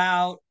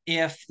about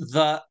if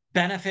the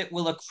benefit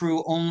will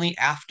accrue only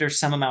after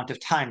some amount of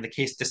time? The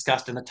case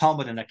discussed in the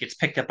Talmud and that gets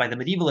picked up by the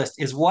medievalist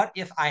is, what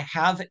if I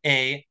have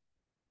a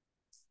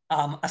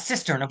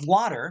cistern of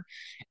water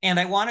and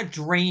I want to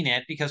drain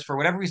it because for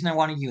whatever reason I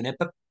want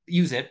to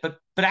use it, but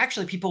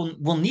actually people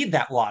will need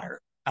that water.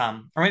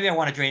 Or maybe I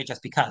want to drain it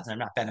just because and I'm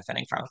not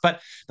benefiting from it.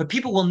 But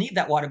people will need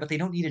that water, but they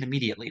don't need it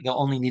immediately. They'll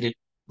only need it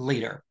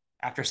later,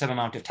 after some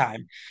amount of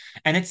time.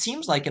 And it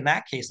seems like in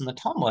that case, in the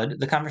Talmud,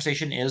 the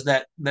conversation is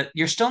that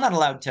you're still not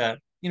allowed to,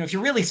 if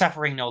you're really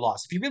suffering no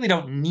loss, if you really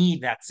don't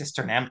need that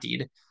cistern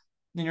emptied,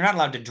 then you're not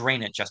allowed to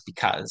drain it just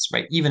because,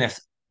 right? Even if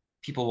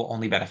people will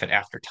only benefit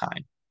after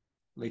time.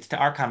 Relates to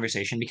our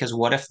conversation, because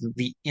what if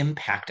the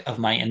impact of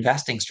my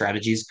investing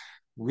strategies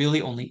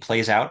really only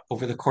plays out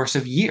over the course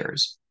of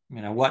years?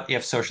 What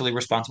if socially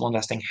responsible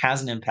investing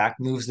has an impact,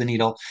 moves the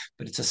needle,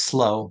 but it's a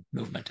slow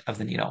movement of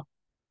the needle?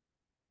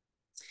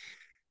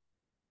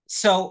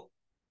 So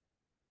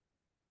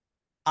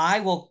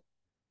I will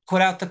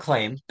put out the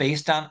claim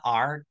based on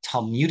our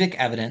Talmudic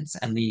evidence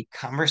and the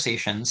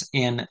conversations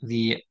in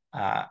the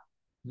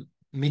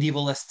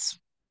medievalists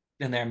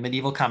in their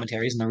medieval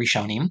commentaries in the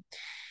Rishonim,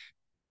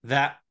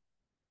 that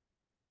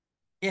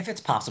if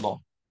it's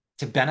possible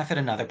to benefit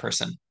another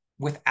person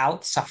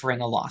without suffering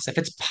a loss, if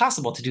it's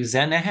possible to do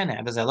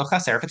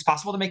if it's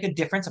possible to make a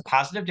difference, a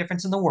positive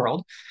difference in the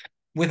world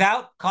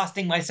without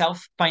costing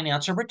myself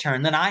financial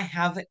return, then I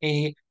have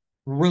a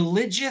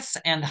religious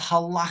and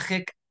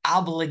halachic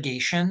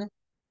obligation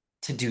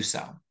to do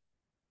so.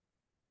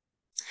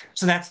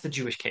 So that's the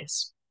Jewish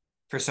case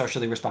for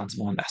socially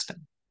responsible investing.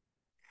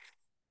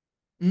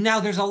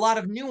 Now, there's a lot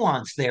of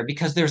nuance there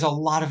because there's a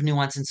lot of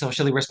nuance in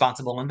socially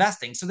responsible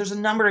investing. So there's a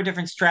number of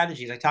different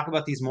strategies. I talk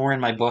about these more in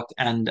my book.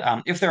 And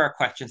if there are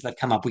questions that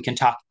come up, we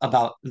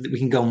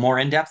can go more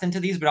in depth into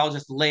these, but I'll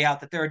just lay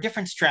out that there are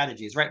different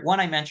strategies, right? One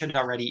I mentioned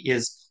already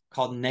is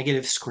called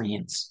negative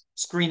screens,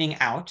 screening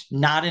out,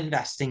 not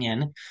investing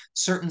in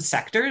certain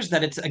sectors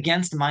that it's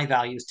against my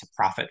values to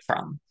profit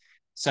from.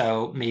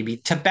 So maybe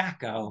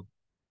tobacco,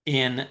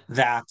 in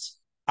that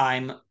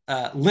I'm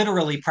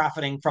literally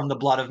profiting from the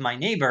blood of my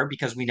neighbor,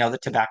 because we know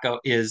that tobacco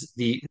is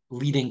the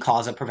leading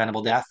cause of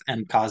preventable death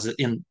and causes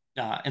in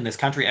this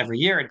country every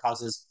year, and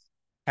causes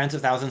tens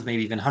of thousands,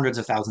 maybe even hundreds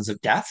of thousands of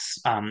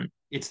deaths.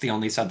 It's the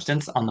only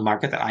substance on the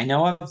market that I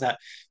know of that,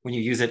 when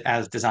you use it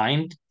as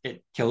designed,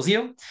 it kills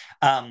you,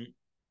 um,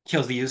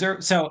 kills the user.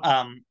 So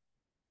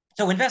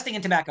investing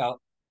in tobacco,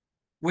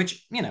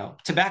 which,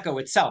 tobacco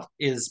itself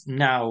is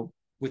now,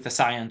 with the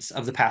science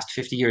of the past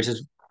 50 years,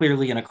 is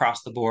clearly and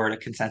across the board a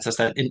consensus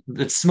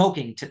that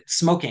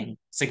smoking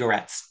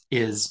cigarettes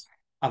is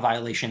a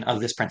violation of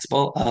this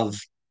principle of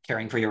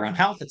caring for your own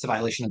health. It's a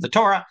violation of the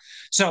Torah.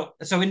 So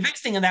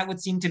investing in that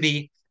would seem to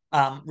be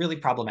really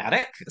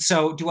problematic.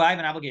 So do I have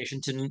an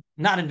obligation to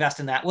not invest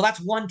in that? Well, that's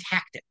one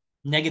tactic: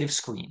 negative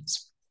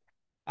screens.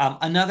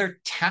 Another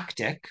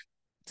tactic,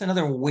 it's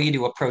another way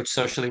to approach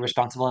socially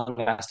responsible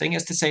investing,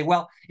 is to say,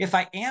 well, if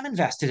I am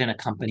invested in a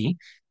company,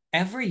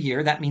 every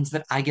year that means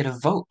that I get a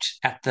vote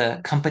at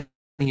the company's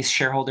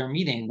shareholder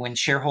meeting when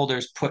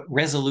shareholders put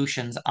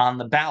resolutions on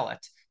the ballot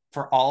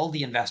for all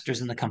the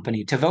investors in the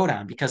company to vote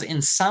on. Because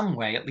in some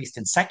way, at least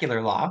in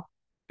secular law,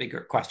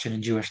 bigger question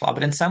in Jewish law,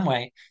 but in some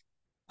way,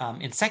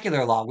 in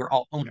secular law, we're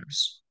all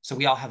owners. So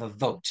we all have a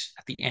vote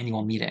at the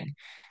annual meeting.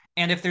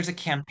 And if there's a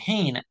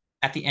campaign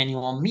at the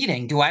annual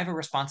meeting, do I have a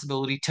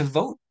responsibility to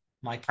vote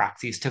my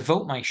proxies, to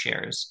vote my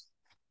shares?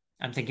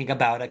 I'm thinking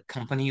about a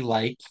company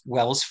like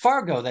Wells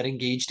Fargo that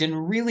engaged in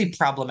really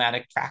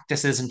problematic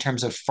practices in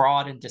terms of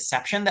fraud and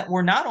deception that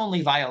were not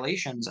only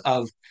violations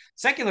of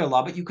secular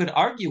law, but you could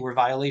argue were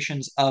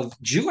violations of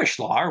Jewish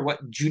law, or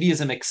what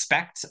Judaism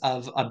expects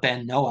of a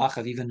ben Noach,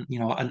 of even,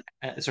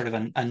 a sort of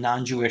a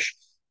non-Jewish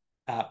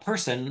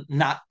person.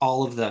 Not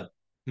all of the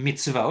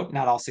mitzvot,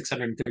 not all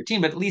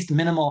 613, but at least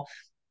minimal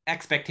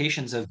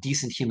expectations of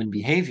decent human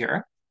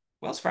behavior.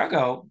 Wells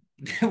Fargo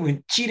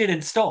cheated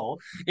and stole,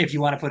 if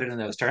you want to put it in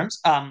those terms.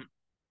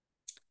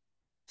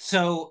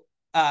 So,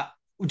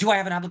 do I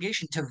have an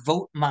obligation to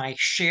vote my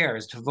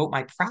shares, to vote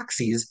my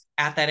proxies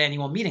at that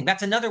annual meeting?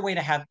 That's another way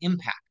to have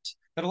impact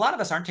that a lot of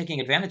us aren't taking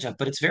advantage of,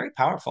 but it's very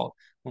powerful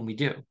when we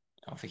do.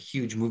 If a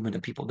huge movement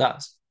of people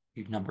does, a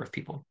huge number of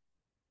people.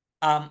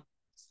 Um,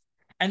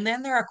 and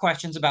then there are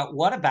questions about,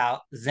 what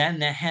about ze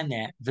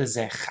nehene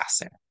v'ze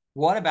chaser?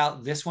 What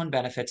about this one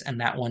benefits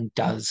and that one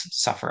does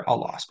suffer a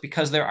loss?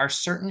 Because there are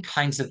certain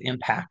kinds of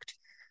impact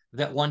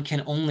that one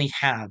can only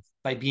have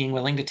by being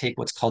willing to take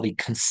what's called a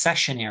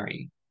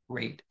concessionary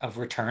rate of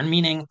return,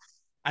 meaning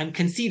I'm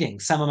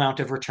conceding some amount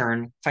of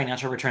return,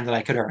 financial return, that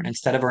I could earn.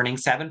 Instead of earning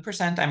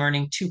 7%, I'm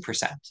earning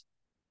 2%.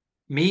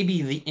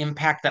 Maybe the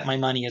impact that my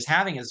money is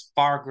having is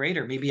far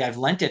greater. Maybe I've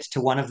lent it to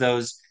one of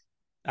those,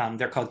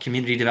 they're called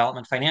community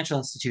development financial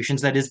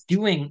institutions, that is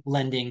doing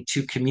lending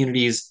to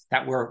communities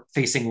that were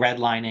facing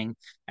redlining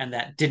and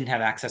that didn't have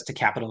access to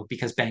capital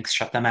because banks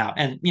shut them out.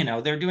 And,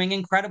 they're doing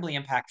incredibly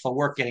impactful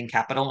work getting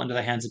capital into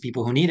the hands of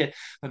people who need it.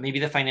 But maybe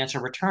the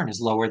financial return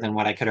is lower than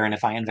what I could earn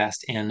if I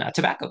invest in a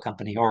tobacco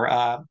company, or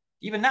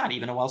even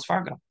a Wells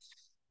Fargo.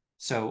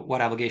 So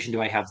what obligation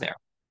do I have there?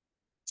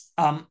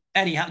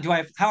 Eddie,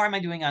 how am I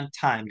doing on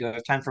time? Do I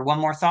have time for one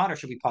more thought, or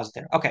should we pause it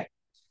there? Okay.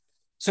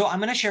 So I'm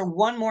going to share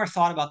one more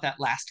thought about that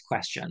last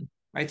question,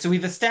 right? So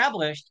we've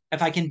established,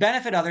 if I can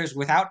benefit others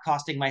without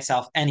costing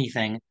myself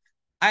anything,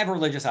 I have a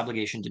religious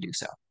obligation to do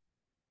so.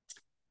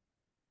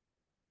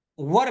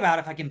 What about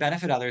if I can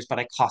benefit others, but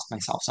I cost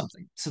myself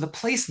something? So the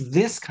place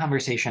this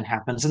conversation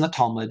happens in the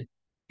Talmud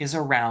is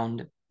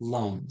around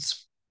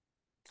loans.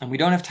 And we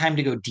don't have time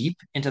to go deep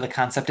into the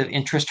concept of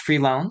interest-free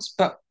loans,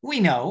 but we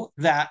know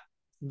that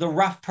the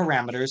rough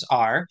parameters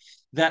are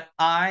that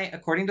I,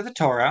 according to the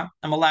Torah,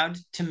 am allowed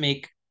to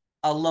make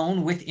a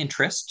loan with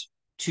interest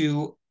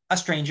to a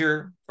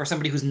stranger or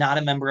somebody who's not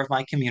a member of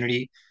my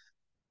community,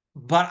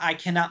 but I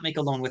cannot make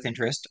a loan with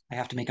interest. I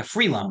have to make a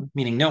free loan,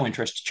 meaning no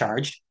interest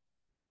charged,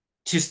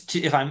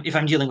 if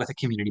I'm dealing with a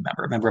community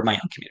member, a member of my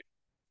own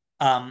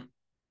community.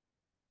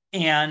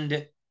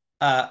 And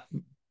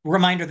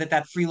reminder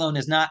that free loan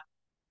is not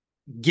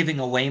giving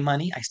away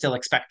money. I still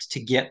expect to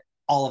get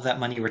all of that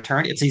money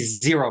returned. It's a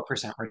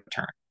 0%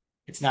 return.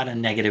 It's not a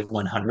negative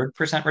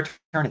 100%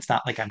 return. It's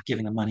not like I'm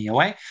giving the money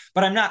away,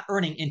 but I'm not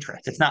earning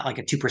interest. It's not like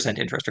a 2%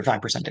 interest or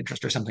 5%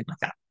 interest or something like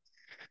that.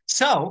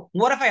 So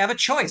what if I have a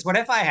choice? What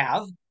if I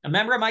have a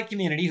member of my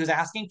community who's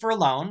asking for a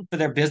loan for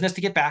their business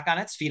to get back on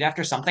its feet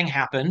after something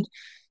happened,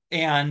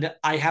 and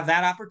I have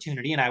that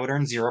opportunity and I would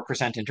earn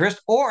 0%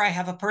 interest? Or I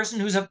have a person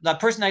who's a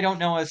person I don't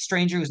know, a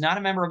stranger who's not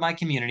a member of my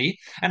community,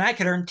 and I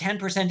could earn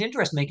 10%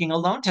 interest making a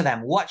loan to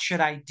them. What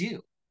should I do?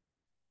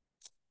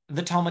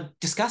 The Talmud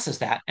discusses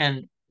that,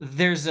 and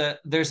there's a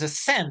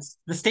sense,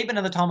 the statement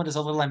of the Talmud is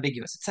a little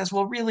ambiguous. It says,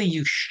 well, really,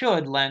 you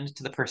should lend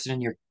to the person in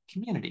your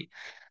community.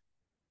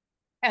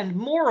 And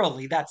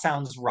morally, that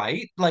sounds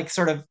right. Like,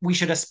 sort of, we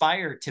should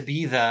aspire to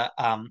be the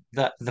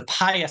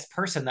pious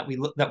person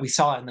that we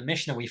saw in the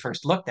Mishnah we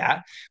first looked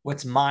at.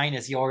 What's mine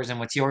is yours, and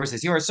what's yours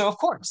is yours. So, of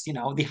course,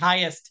 the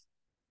highest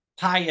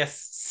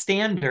pious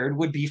standard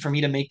would be for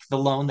me to make the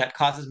loan that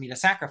causes me to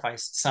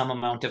sacrifice some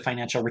amount of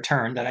financial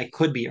return that I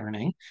could be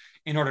earning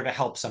in order to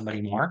help somebody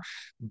more.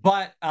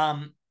 But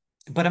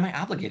but am I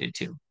obligated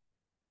to?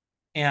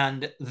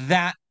 And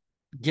that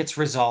gets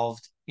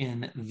resolved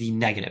in the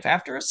negative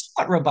after a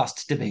somewhat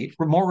robust debate,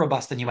 more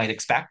robust than you might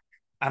expect.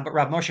 But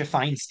Rav Moshe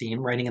Feinstein,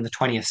 writing in the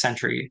 20th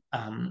century,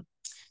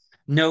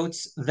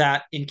 notes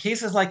that in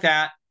cases like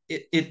that,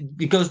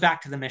 it goes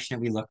back to the Mishnah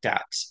we looked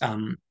at.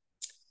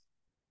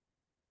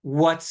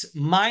 What's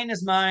mine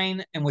is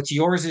mine and what's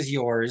yours is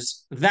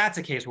yours. That's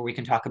a case where we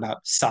can talk about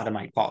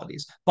sodomite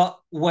qualities. But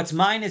what's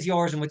mine is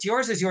yours and what's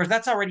yours is yours,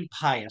 that's already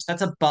pious.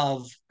 That's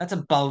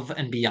above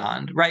and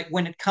beyond, right?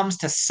 When it comes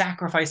to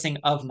sacrificing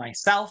of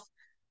myself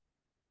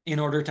in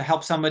order to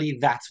help somebody,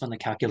 that's when the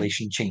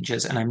calculation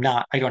changes. And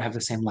I don't have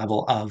the same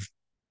level of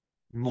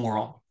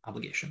moral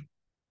obligation.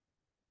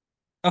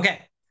 Okay.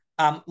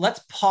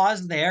 Let's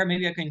pause there.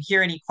 Maybe I can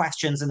hear any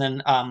questions, and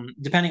then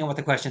depending on what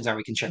the questions are,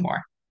 we can share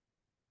more.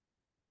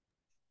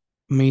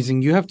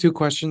 Amazing. You have two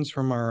questions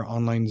from our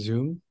online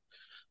Zoom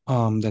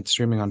that's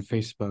streaming on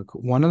Facebook.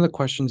 One of the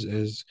questions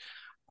is,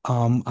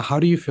 how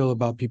do you feel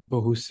about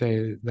people who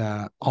say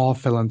that all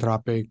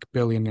philanthropic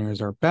billionaires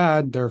are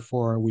bad,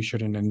 therefore we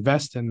shouldn't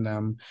invest in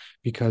them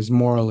because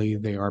morally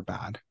they are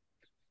bad?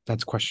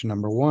 That's question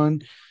number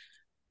one.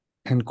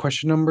 And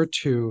question number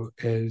two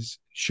is,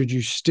 should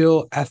you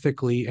still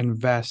ethically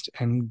invest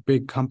in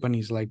big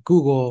companies like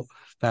Google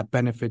that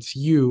benefits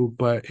you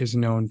but is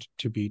known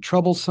to be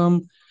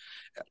troublesome,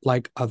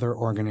 like other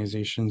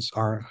organizations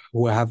are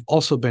who have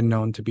also been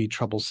known to be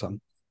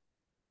troublesome?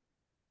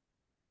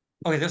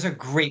 Okay, those are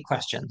great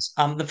questions.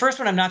 The first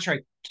one, I'm not sure I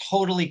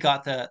totally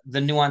got the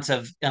nuance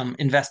of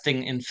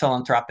investing in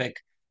philanthropic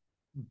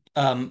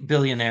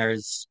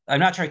billionaires. I'm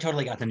not sure I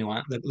totally got the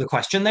nuance, the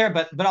question there,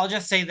 but I'll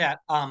just say that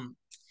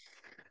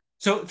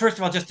so first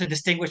of all, just to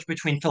distinguish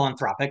between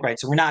philanthropic, right?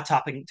 So we're not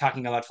talking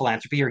about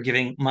philanthropy or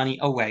giving money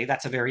away.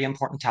 That's a very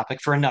important topic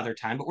for another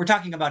time, but we're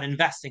talking about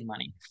investing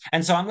money.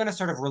 And so I'm going to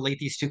sort of relate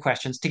these two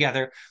questions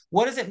together.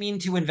 What does it mean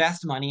to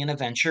invest money in a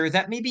venture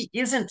that maybe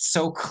isn't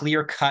so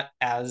clear cut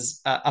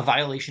as a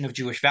violation of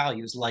Jewish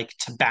values, like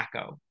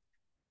tobacco,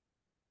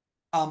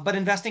 but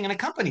investing in a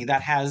company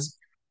that has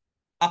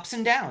ups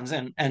and downs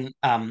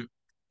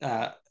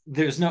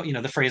there's no,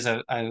 the phrase I've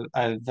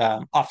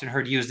often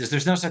heard used is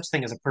there's no such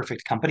thing as a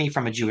perfect company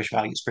from a Jewish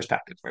values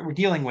perspective, right? We're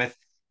dealing with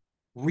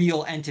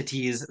real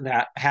entities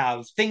that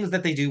have things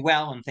that they do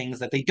well and things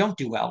that they don't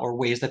do well, or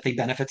ways that they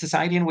benefit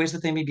society and ways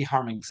that they may be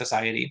harming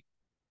society.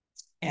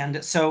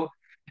 And so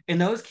in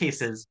those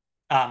cases,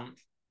 that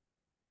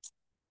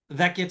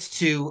gets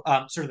to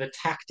sort of the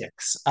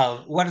tactics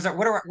of what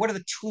are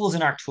the tools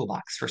in our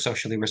toolbox for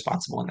socially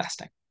responsible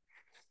investing.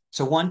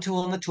 So one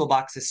tool in the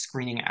toolbox is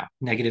screening out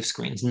negative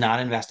screens,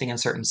 not investing in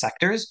certain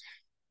sectors.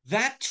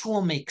 That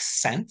tool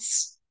makes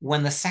sense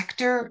when the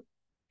sector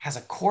has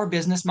a core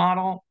business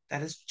model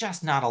that is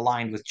just not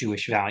aligned with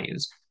Jewish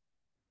values,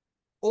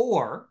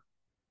 or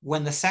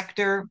when the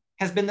sector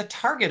has been the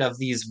target of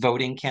these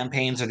voting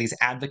campaigns or these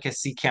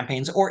advocacy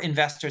campaigns, or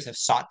investors have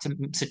sought to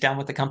sit down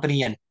with the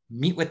company and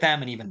meet with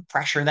them and even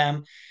pressure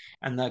them,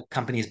 and the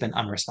company's been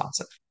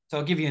unresponsive. So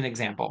I'll give you an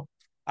example.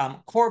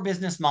 Core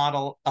business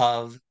model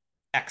of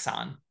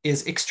Exxon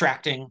is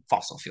extracting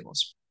fossil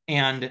fuels.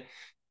 And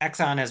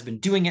Exxon has been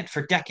doing it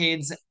for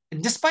decades,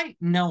 despite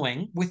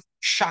knowing with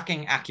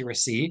shocking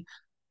accuracy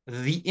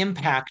the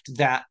impact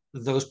that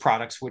those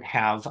products would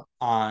have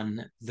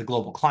on the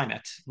global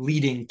climate,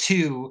 leading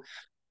to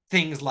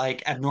things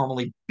like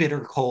abnormally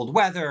bitter cold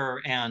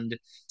weather and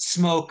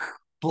smoke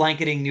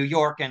blanketing New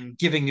York and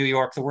giving New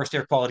York the worst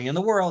air quality in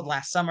the world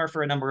last summer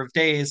for a number of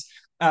days.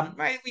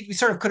 Right, we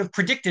sort of could have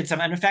predicted some,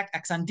 and in fact,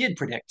 Exxon did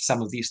predict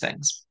some of these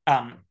things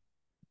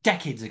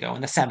decades ago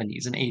in the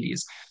 70s and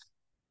 80s.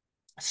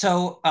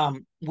 So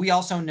we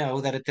also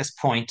know that at this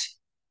point,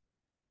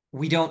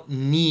 we don't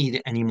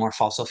need any more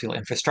fossil fuel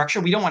infrastructure.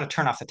 We don't want to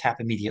turn off the tap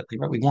immediately,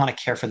 right? We want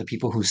to care for the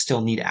people who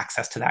still need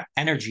access to that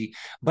energy.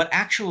 But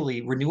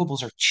actually,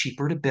 renewables are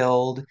cheaper to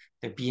build.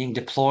 They're being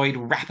deployed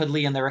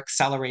rapidly and they're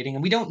accelerating.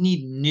 And we don't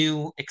need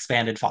new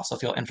expanded fossil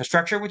fuel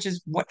infrastructure, which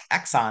is what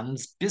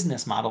Exxon's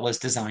business model is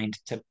designed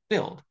to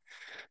build.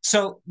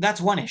 So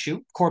that's one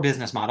issue, core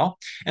business model.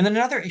 And then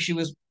another issue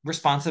is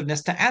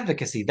responsiveness to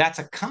advocacy. That's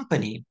a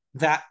company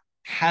that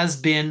has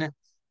been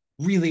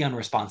really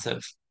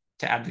unresponsive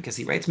to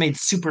advocacy, right? It's made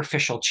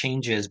superficial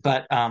changes,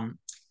 but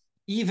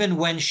even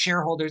when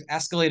shareholders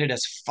escalated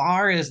as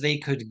far as they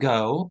could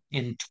go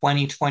in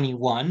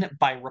 2021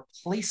 by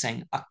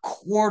replacing a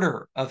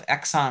quarter of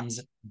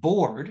Exxon's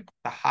board,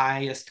 the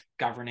highest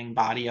governing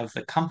body of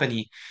the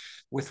company,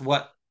 with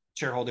what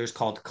shareholders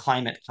called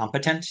climate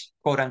competent,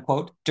 quote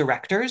unquote,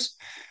 directors,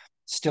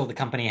 still the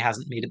company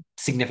hasn't made a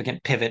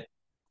significant pivot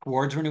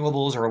towards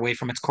renewables or away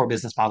from its core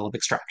business model of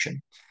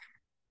extraction.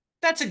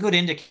 That's a good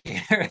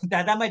indicator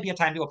that might be a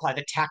time to apply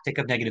the tactic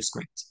of negative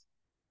screens.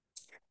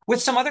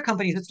 With some other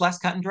companies, it's less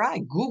cut and dry.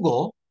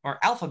 Google or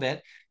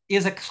Alphabet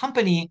is a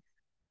company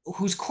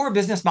whose core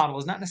business model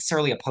is not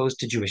necessarily opposed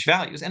to Jewish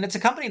values. And it's a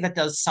company that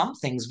does some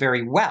things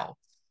very well.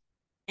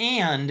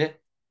 And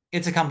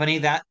it's a company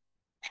that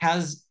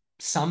has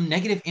some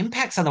negative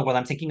impacts on the world.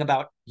 I'm thinking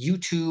about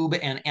YouTube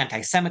and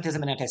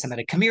anti-Semitism and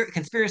anti-Semitic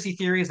conspiracy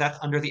theories. That's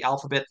under the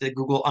alphabet, the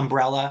Google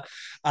umbrella,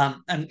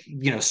 and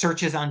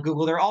searches on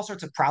Google. There are all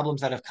sorts of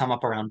problems that have come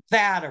up around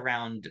that,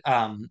 around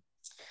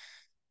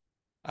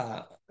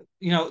uh,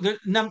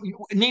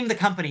 name the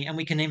company and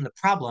we can name the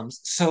problems.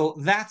 So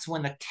that's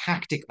when the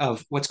tactic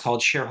of what's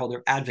called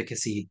shareholder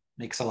advocacy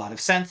makes a lot of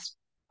sense.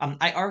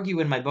 I argue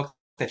in my book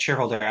that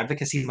shareholder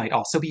advocacy might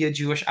also be a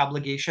Jewish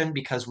obligation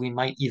because we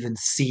might even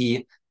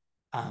see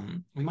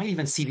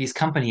these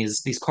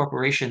companies, these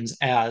corporations,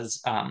 as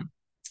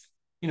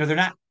they're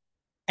not,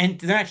 and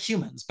they're not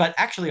humans, but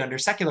actually under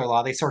secular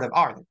law they sort of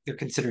are. They're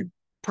considered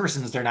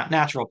persons. They're not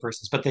natural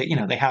persons, but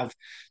they have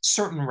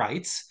certain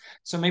rights.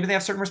 So maybe they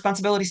have certain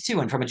responsibilities too.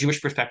 And from a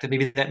Jewish perspective,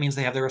 maybe that means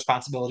they have the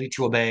responsibility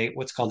to obey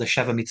what's called the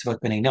Sheva Mitzvot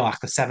B'nai Noach,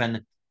 the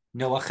seven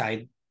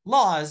Noachide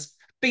laws,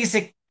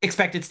 basic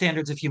expected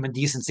standards of human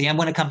decency. And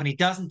when a company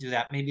doesn't do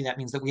that, maybe that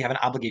means that we have an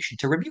obligation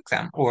to rebuke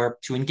them or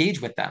to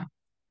engage with them.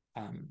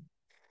 So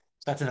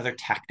that's another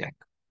tactic.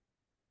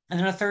 And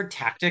then a third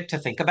tactic to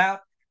think about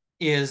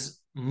is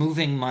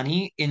moving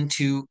money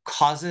into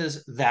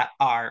causes that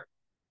are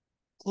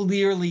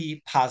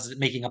clearly positive,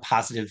 making a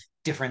positive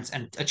difference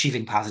and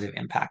achieving positive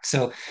impact.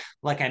 So,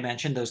 like I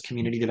mentioned, those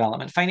community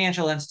development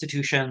financial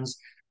institutions,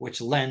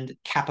 which lend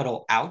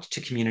capital out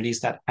to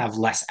communities that have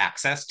less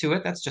access to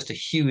it. That's just a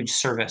huge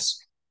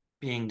service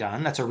being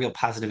done. That's a real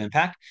positive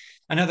impact.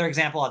 Another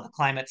example on the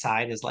climate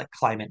side is like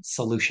climate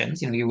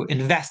solutions. You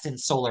invest in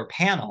solar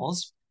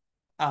panels.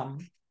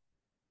 Um,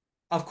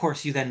 of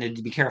course, you then need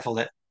to be careful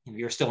that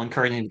you're still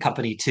encouraging the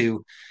company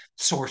to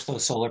source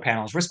those solar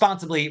panels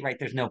responsibly, right?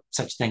 There's no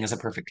such thing as a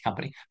perfect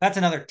company. That's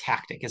another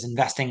tactic, is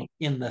investing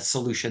in the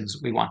solutions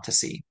we want to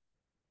see.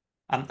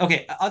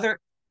 Okay, are there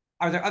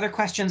other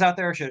questions out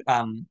there? Should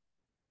let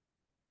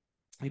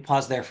me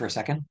pause there for a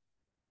second.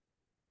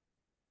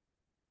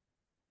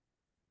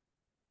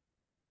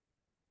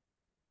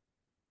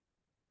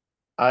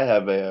 I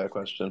have a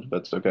question, if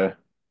that's okay.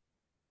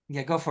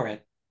 Yeah, go for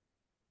it.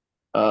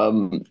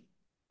 Um,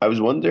 I was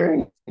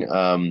wondering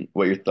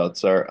what your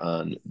thoughts are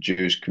on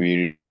Jewish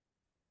communities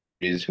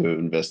who have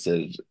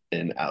invested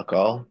in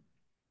alcohol,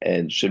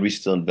 and should we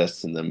still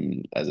invest in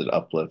them as it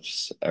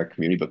uplifts our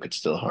community but could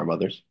still harm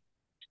others?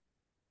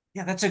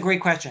 Yeah, that's a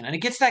great question. And it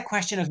gets to that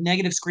question of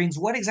negative screens.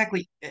 What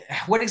exactly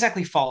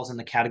falls in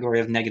the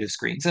category of negative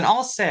screens? And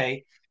I'll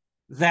say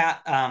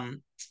that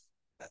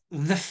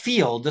the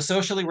field, the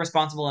socially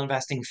responsible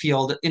investing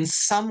field, in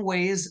some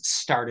ways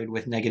started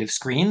with negative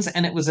screens,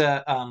 and it was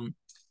a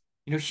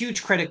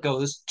huge credit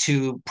goes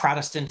to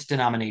Protestant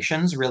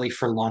denominations really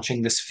for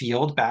launching this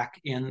field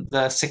back in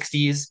the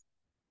 60s,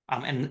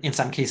 and in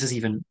some cases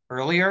even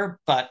earlier.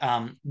 But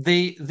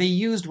they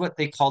used what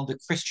they called the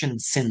Christian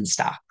sin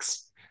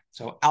stocks.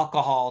 So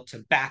alcohol,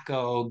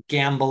 tobacco,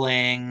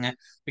 gambling.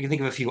 We can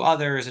think of a few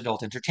others,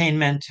 adult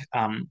entertainment.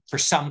 For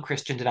some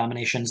Christian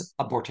denominations,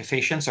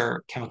 abortifacients,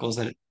 or chemicals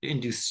that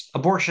induce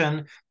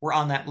abortion, were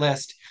on that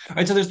list. All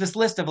right, so there's this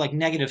list of like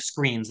negative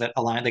screens that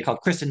align. They call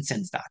Christian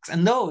sin stocks,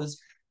 and those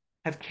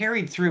have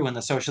carried through in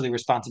the socially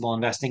responsible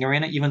investing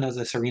arena, even though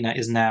this arena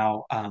is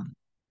now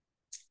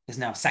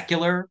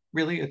secular.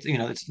 Really,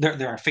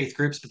 there are faith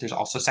groups, but there's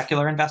also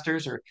secular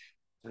investors or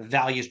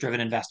values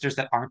driven investors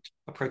that aren't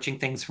approaching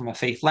things from a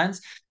faith lens.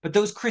 But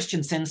those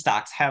Christian sin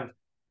stocks have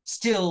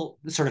still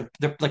sort of,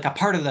 they're like a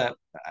part of the,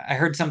 I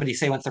heard somebody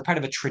say once, they're part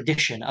of a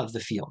tradition of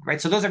the field,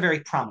 right? So those are very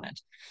prominent.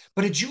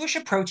 But a Jewish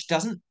approach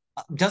doesn't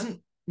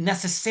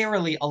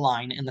necessarily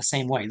align in the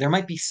same way. There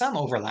might be some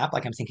overlap,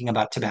 like I'm thinking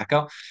about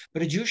tobacco,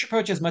 but a Jewish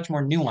approach is much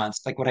more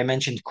nuanced. Like what I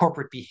mentioned,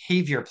 corporate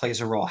behavior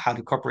plays a role. How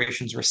do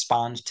corporations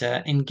respond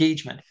to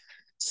engagement?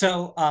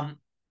 So,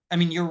 I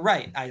mean, you're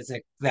right,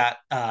 Isaac, that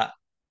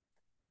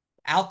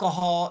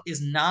alcohol is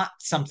not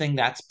something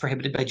that's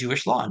prohibited by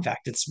Jewish law. In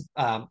fact, it's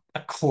a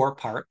core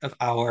part uh,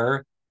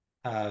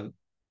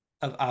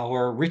 of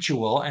our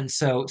ritual, and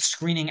so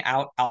screening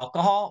out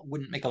alcohol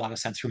wouldn't make a lot of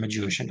sense from a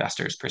Jewish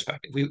investor's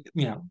perspective.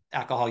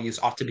 Alcohol use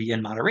ought to be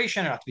in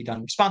moderation; it ought to be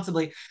done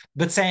responsibly.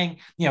 But saying,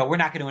 we're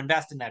not going to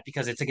invest in that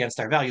because it's against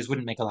our values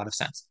wouldn't make a lot of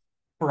sense.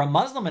 For a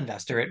Muslim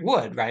investor, it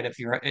would, right? If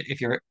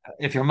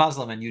you're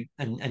Muslim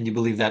and you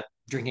believe that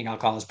drinking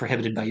alcohol is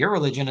prohibited by your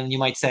religion, and you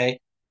might say,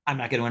 I'm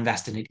not going to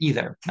invest in it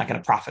either. I'm not going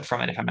to profit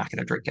from it if I'm not going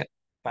to drink it.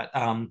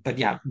 But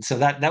yeah, so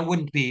that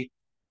wouldn't be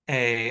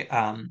a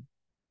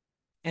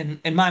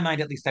in my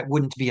mind at least, that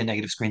wouldn't be a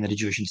negative screen that a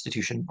Jewish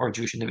institution or a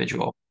Jewish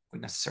individual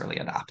would necessarily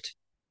adopt.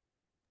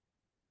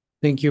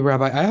 Thank you,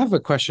 Rabbi. I have a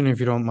question if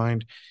you don't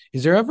mind.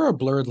 Is there ever a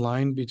blurred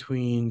line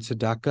between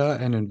tzedakah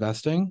and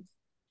investing?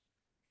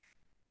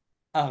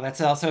 Oh,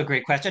 that's also a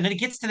great question. And it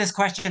gets to this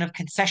question of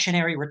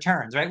concessionary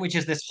returns, right? Which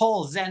is this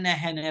whole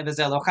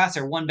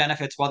or one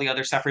benefits while the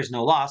other suffers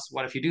no loss.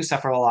 What if you do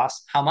suffer a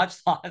loss? How much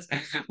loss?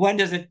 When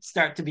does it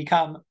start to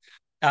become?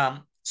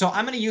 So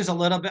I'm going to use a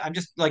little bit. I'm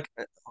just like,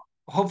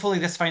 hopefully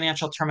this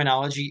financial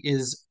terminology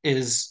is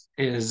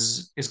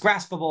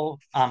graspable,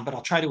 but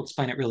I'll try to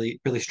explain it really,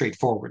 really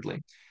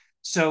straightforwardly.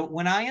 So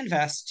when I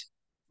invest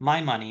my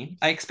money,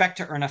 I expect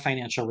to earn a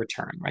financial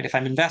return, right? If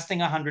I'm investing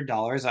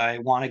 $100, I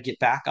want to get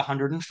back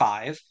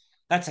 105.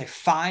 That's a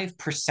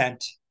 5%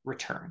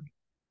 return.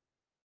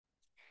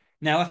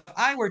 Now, if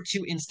I were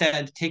to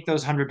instead take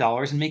those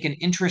 $100 and make an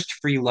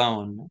interest-free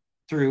loan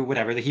through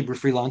whatever, the Hebrew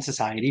Free Loan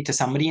Society, to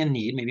somebody in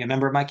need, maybe a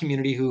member of my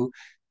community who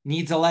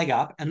needs a leg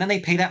up, and then they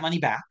pay that money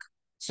back.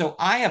 So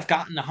I have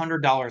gotten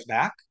 $100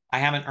 back. I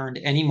haven't earned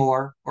any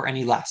more or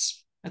any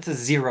less. That's a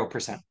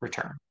 0%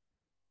 return.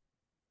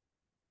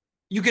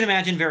 You can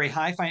imagine very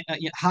high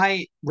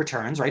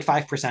returns, right?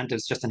 5%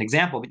 is just an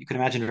example, but you can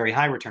imagine very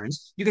high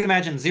returns. You can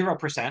imagine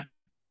 0%.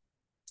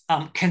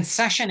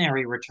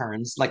 Concessionary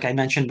returns, like I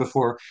mentioned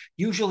before,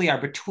 usually are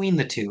between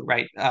the two,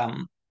 right?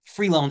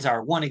 Free loans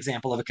are one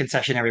example of a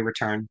concessionary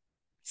return.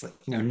 It's like,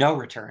 no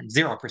return,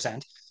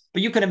 0%.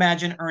 But you could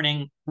imagine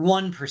earning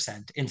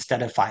 1%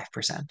 instead of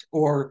 5%,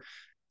 or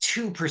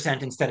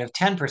 2% instead of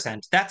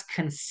 10%. That's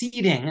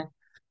conceding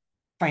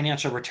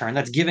financial return.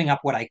 That's giving up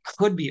what I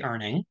could be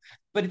earning,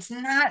 but it's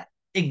not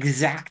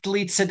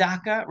exactly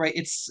tzedakah, right?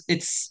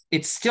 It's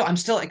still, I'm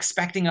still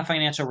expecting a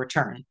financial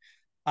return.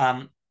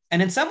 Um,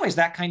 and in some ways,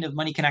 that kind of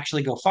money can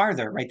actually go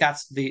farther, right?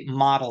 That's the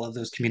model of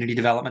those community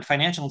development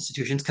financial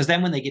institutions, because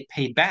then when they get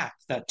paid back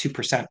that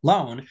 2%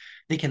 loan,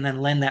 they can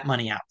then lend that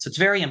money out. So it's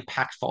very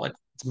impactful.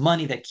 It's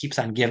money that keeps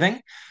on giving,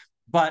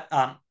 but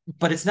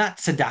it's not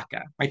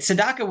tzedakah, right?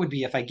 Tzedakah would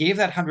be if I gave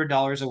that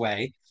 $100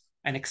 away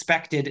and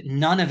expected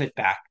none of it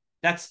back.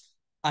 That's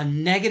a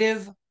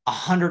negative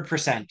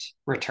 100%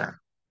 return.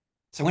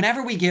 So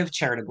whenever we give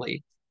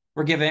charitably,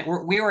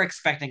 we are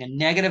expecting a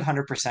negative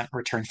 100%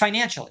 return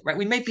financially, right?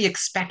 We might be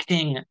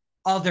expecting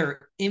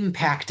other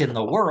impact in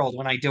the world.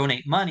 When I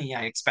donate money,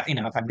 I expect,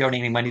 if I'm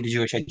donating money to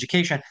Jewish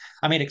education,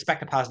 I may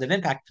expect a positive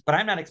impact, but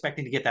I'm not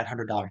expecting to get that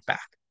 $100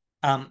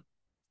 back.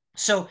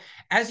 So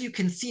as you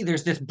can see,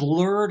 there's this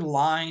blurred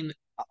line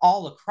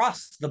all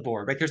across the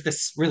board, right? There's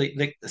this really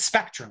the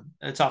spectrum.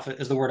 It's often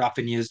is the word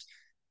often used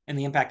in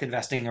the impact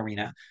investing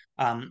arena,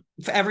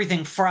 for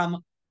everything from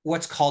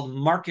what's called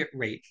market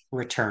rate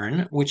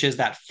return, which is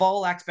that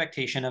full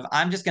expectation of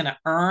I'm just going to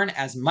earn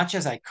as much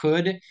as I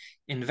could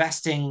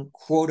investing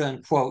quote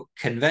unquote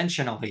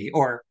conventionally,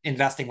 or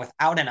investing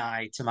without an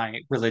eye to my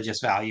religious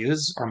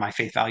values or my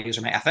faith values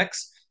or my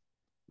ethics,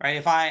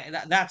 right?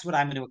 That's what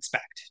I'm going to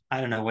expect.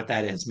 I don't know what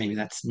that is. Maybe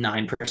that's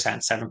 9%,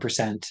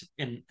 7%.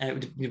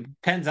 It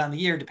depends on the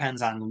year,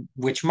 depends on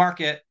which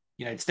market,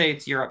 United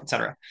States, Europe,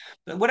 etc.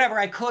 But whatever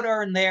I could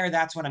earn there,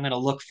 that's what I'm going to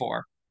look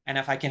for. And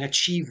if I can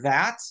achieve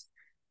that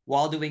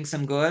while doing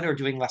some good or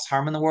doing less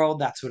harm in the world,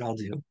 that's what I'll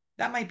do.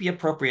 That might be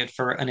appropriate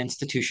for an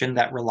institution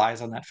that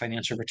relies on that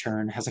financial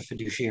return, has a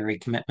fiduciary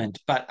commitment.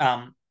 But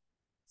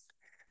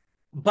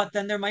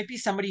then there might be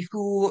somebody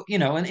who,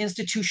 an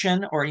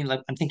institution, or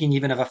I'm thinking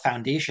even of a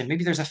foundation.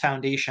 Maybe there's a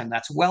foundation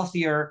that's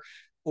wealthier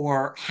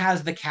or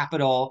has the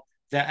capital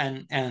that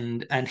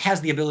and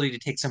has the ability to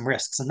take some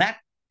risks. And that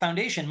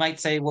foundation might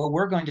say, well,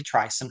 we're going to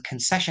try some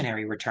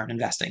concessionary return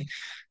investing.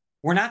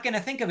 We're not going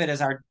to think of it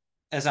as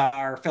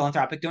our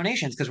philanthropic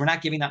donations, because we're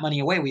not giving that money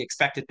away. We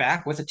expect it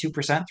back with a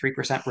 2%,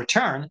 3%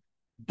 return,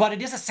 but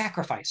it is a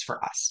sacrifice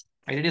for us,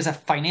 right? It is a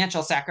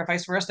financial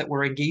sacrifice for us that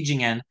we're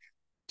engaging in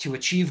to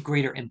achieve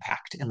greater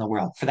impact in the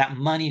world, for that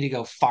money to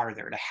go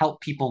farther, to help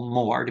people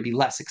more, to be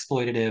less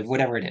exploitative,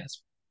 whatever it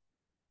is.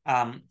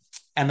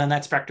 And then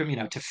that spectrum,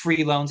 to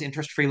free loans,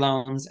 interest-free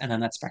loans, and then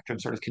that spectrum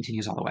sort of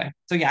continues all the way.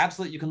 So yeah,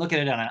 absolutely, you can look at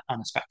it on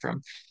a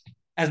spectrum.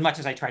 As much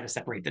as I try to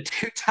separate the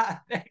two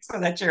topics, so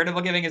that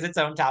charitable giving is its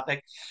own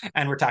topic,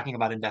 and we're talking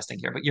about investing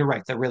here. But you're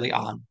right, they're really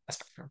on a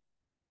spectrum.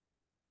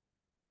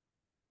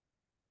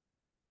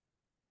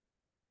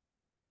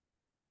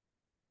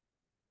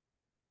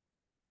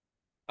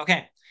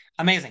 Okay,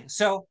 amazing.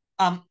 So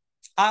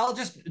I'll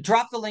just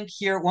drop the link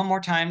here one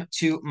more time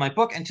to my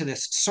book and to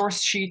this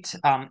source sheet.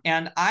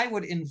 And I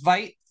would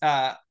invite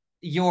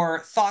your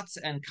thoughts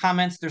and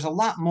comments. There's a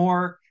lot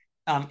more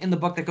in the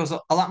book that goes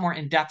a lot more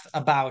in depth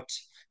about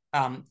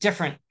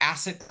different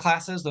asset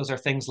classes. Those are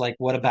things like,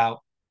 what about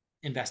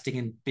investing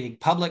in big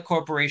public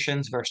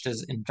corporations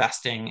versus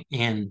investing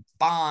in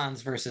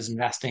bonds versus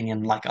investing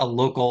in like a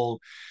local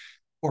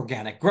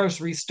organic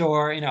grocery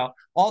store?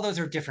 All those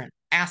are different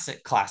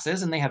asset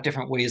classes, and they have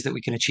different ways that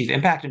we can achieve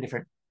impact and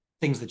different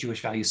things that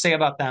Jewish values say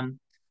about them.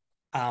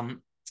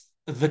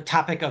 The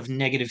topic of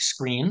negative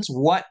screens.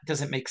 What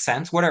does it make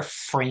sense? What are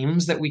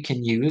frames that we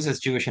can use as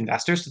Jewish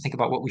investors to think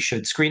about what we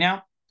should screen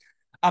out?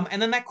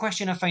 And then that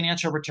question of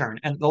financial return.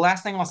 And the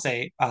last thing I'll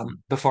say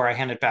before I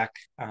hand it back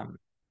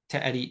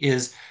to Eddie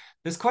is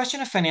this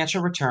question of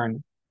financial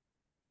return,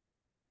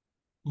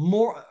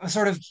 more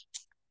sort of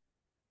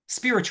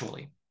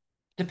spiritually,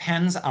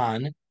 depends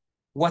on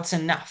what's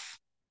enough.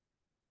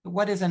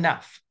 What is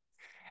enough?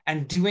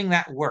 And doing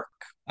that work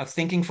of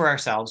thinking for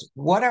ourselves,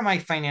 what are my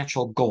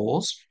financial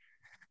goals?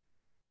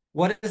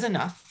 What is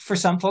enough? For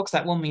some folks,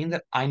 that will mean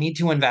that I need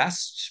to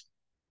invest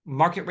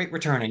market rate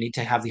return. I need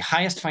to have the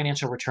highest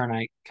financial return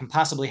I can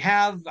possibly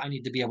have. I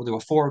need to be able to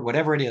afford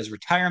whatever it is,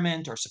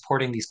 retirement or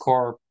supporting these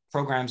core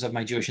programs of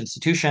my Jewish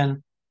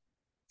institution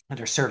that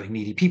are serving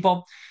needy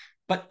people.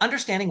 But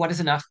understanding what is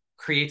enough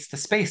creates the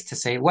space to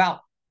say,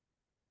 well,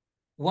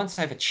 once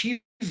I've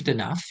achieved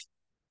enough,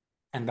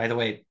 and by the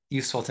way,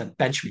 useful to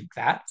benchmark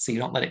that so you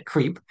don't let it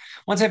creep.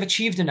 Once I've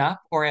achieved enough,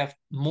 or I have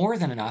more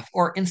than enough,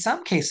 or in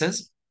some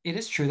cases, it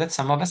is true that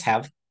some of us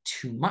have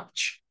too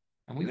much,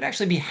 and we would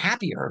actually be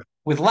happier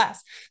with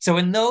less. So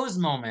in those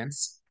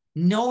moments,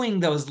 knowing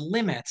those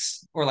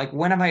limits, or like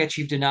when have I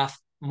achieved enough,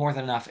 more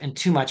than enough, and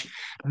too much,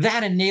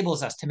 that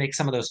enables us to make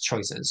some of those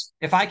choices.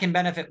 If I can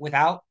benefit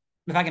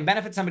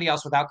somebody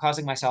else without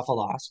causing myself a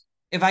loss,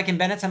 if I can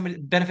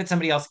benefit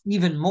somebody else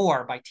even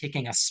more by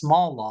taking a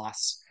small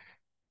loss,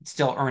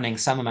 still earning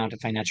some amount of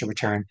financial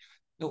return,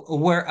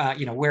 where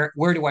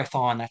do I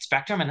fall on that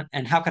spectrum,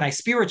 and how can I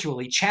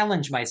spiritually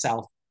challenge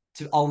myself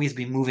to always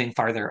be moving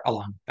farther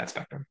along that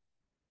spectrum?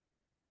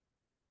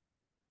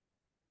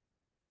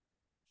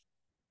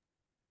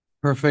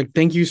 Perfect.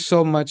 Thank you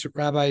so much,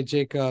 Rabbi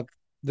Jacob.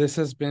 This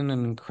has been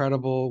an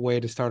incredible way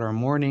to start our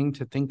morning,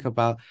 to think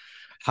about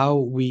how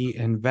we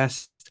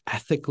invest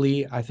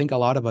ethically. I think a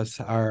lot of us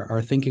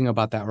are thinking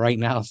about that right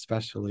now,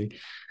 especially.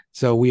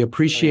 So we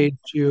appreciate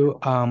you.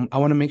 I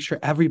want to make sure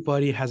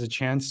everybody has a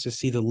chance to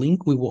see the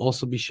link. We will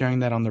also be sharing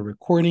that on the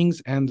recordings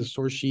and the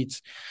source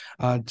sheets,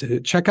 to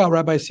check out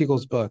Rabbi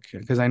Siegel's book,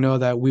 because I know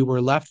that we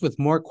were left with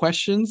more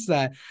questions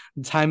that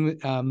time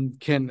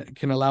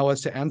can allow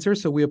us to answer.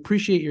 So we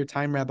appreciate your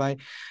time, Rabbi.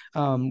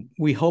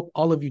 We hope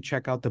all of you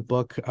check out the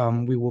book.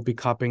 We will be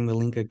copying the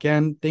link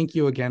again. Thank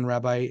you again,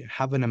 Rabbi.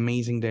 Have an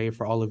amazing day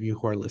for all of you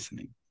who are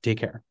listening. Take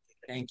care.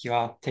 Thank you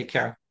all. Take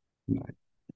care.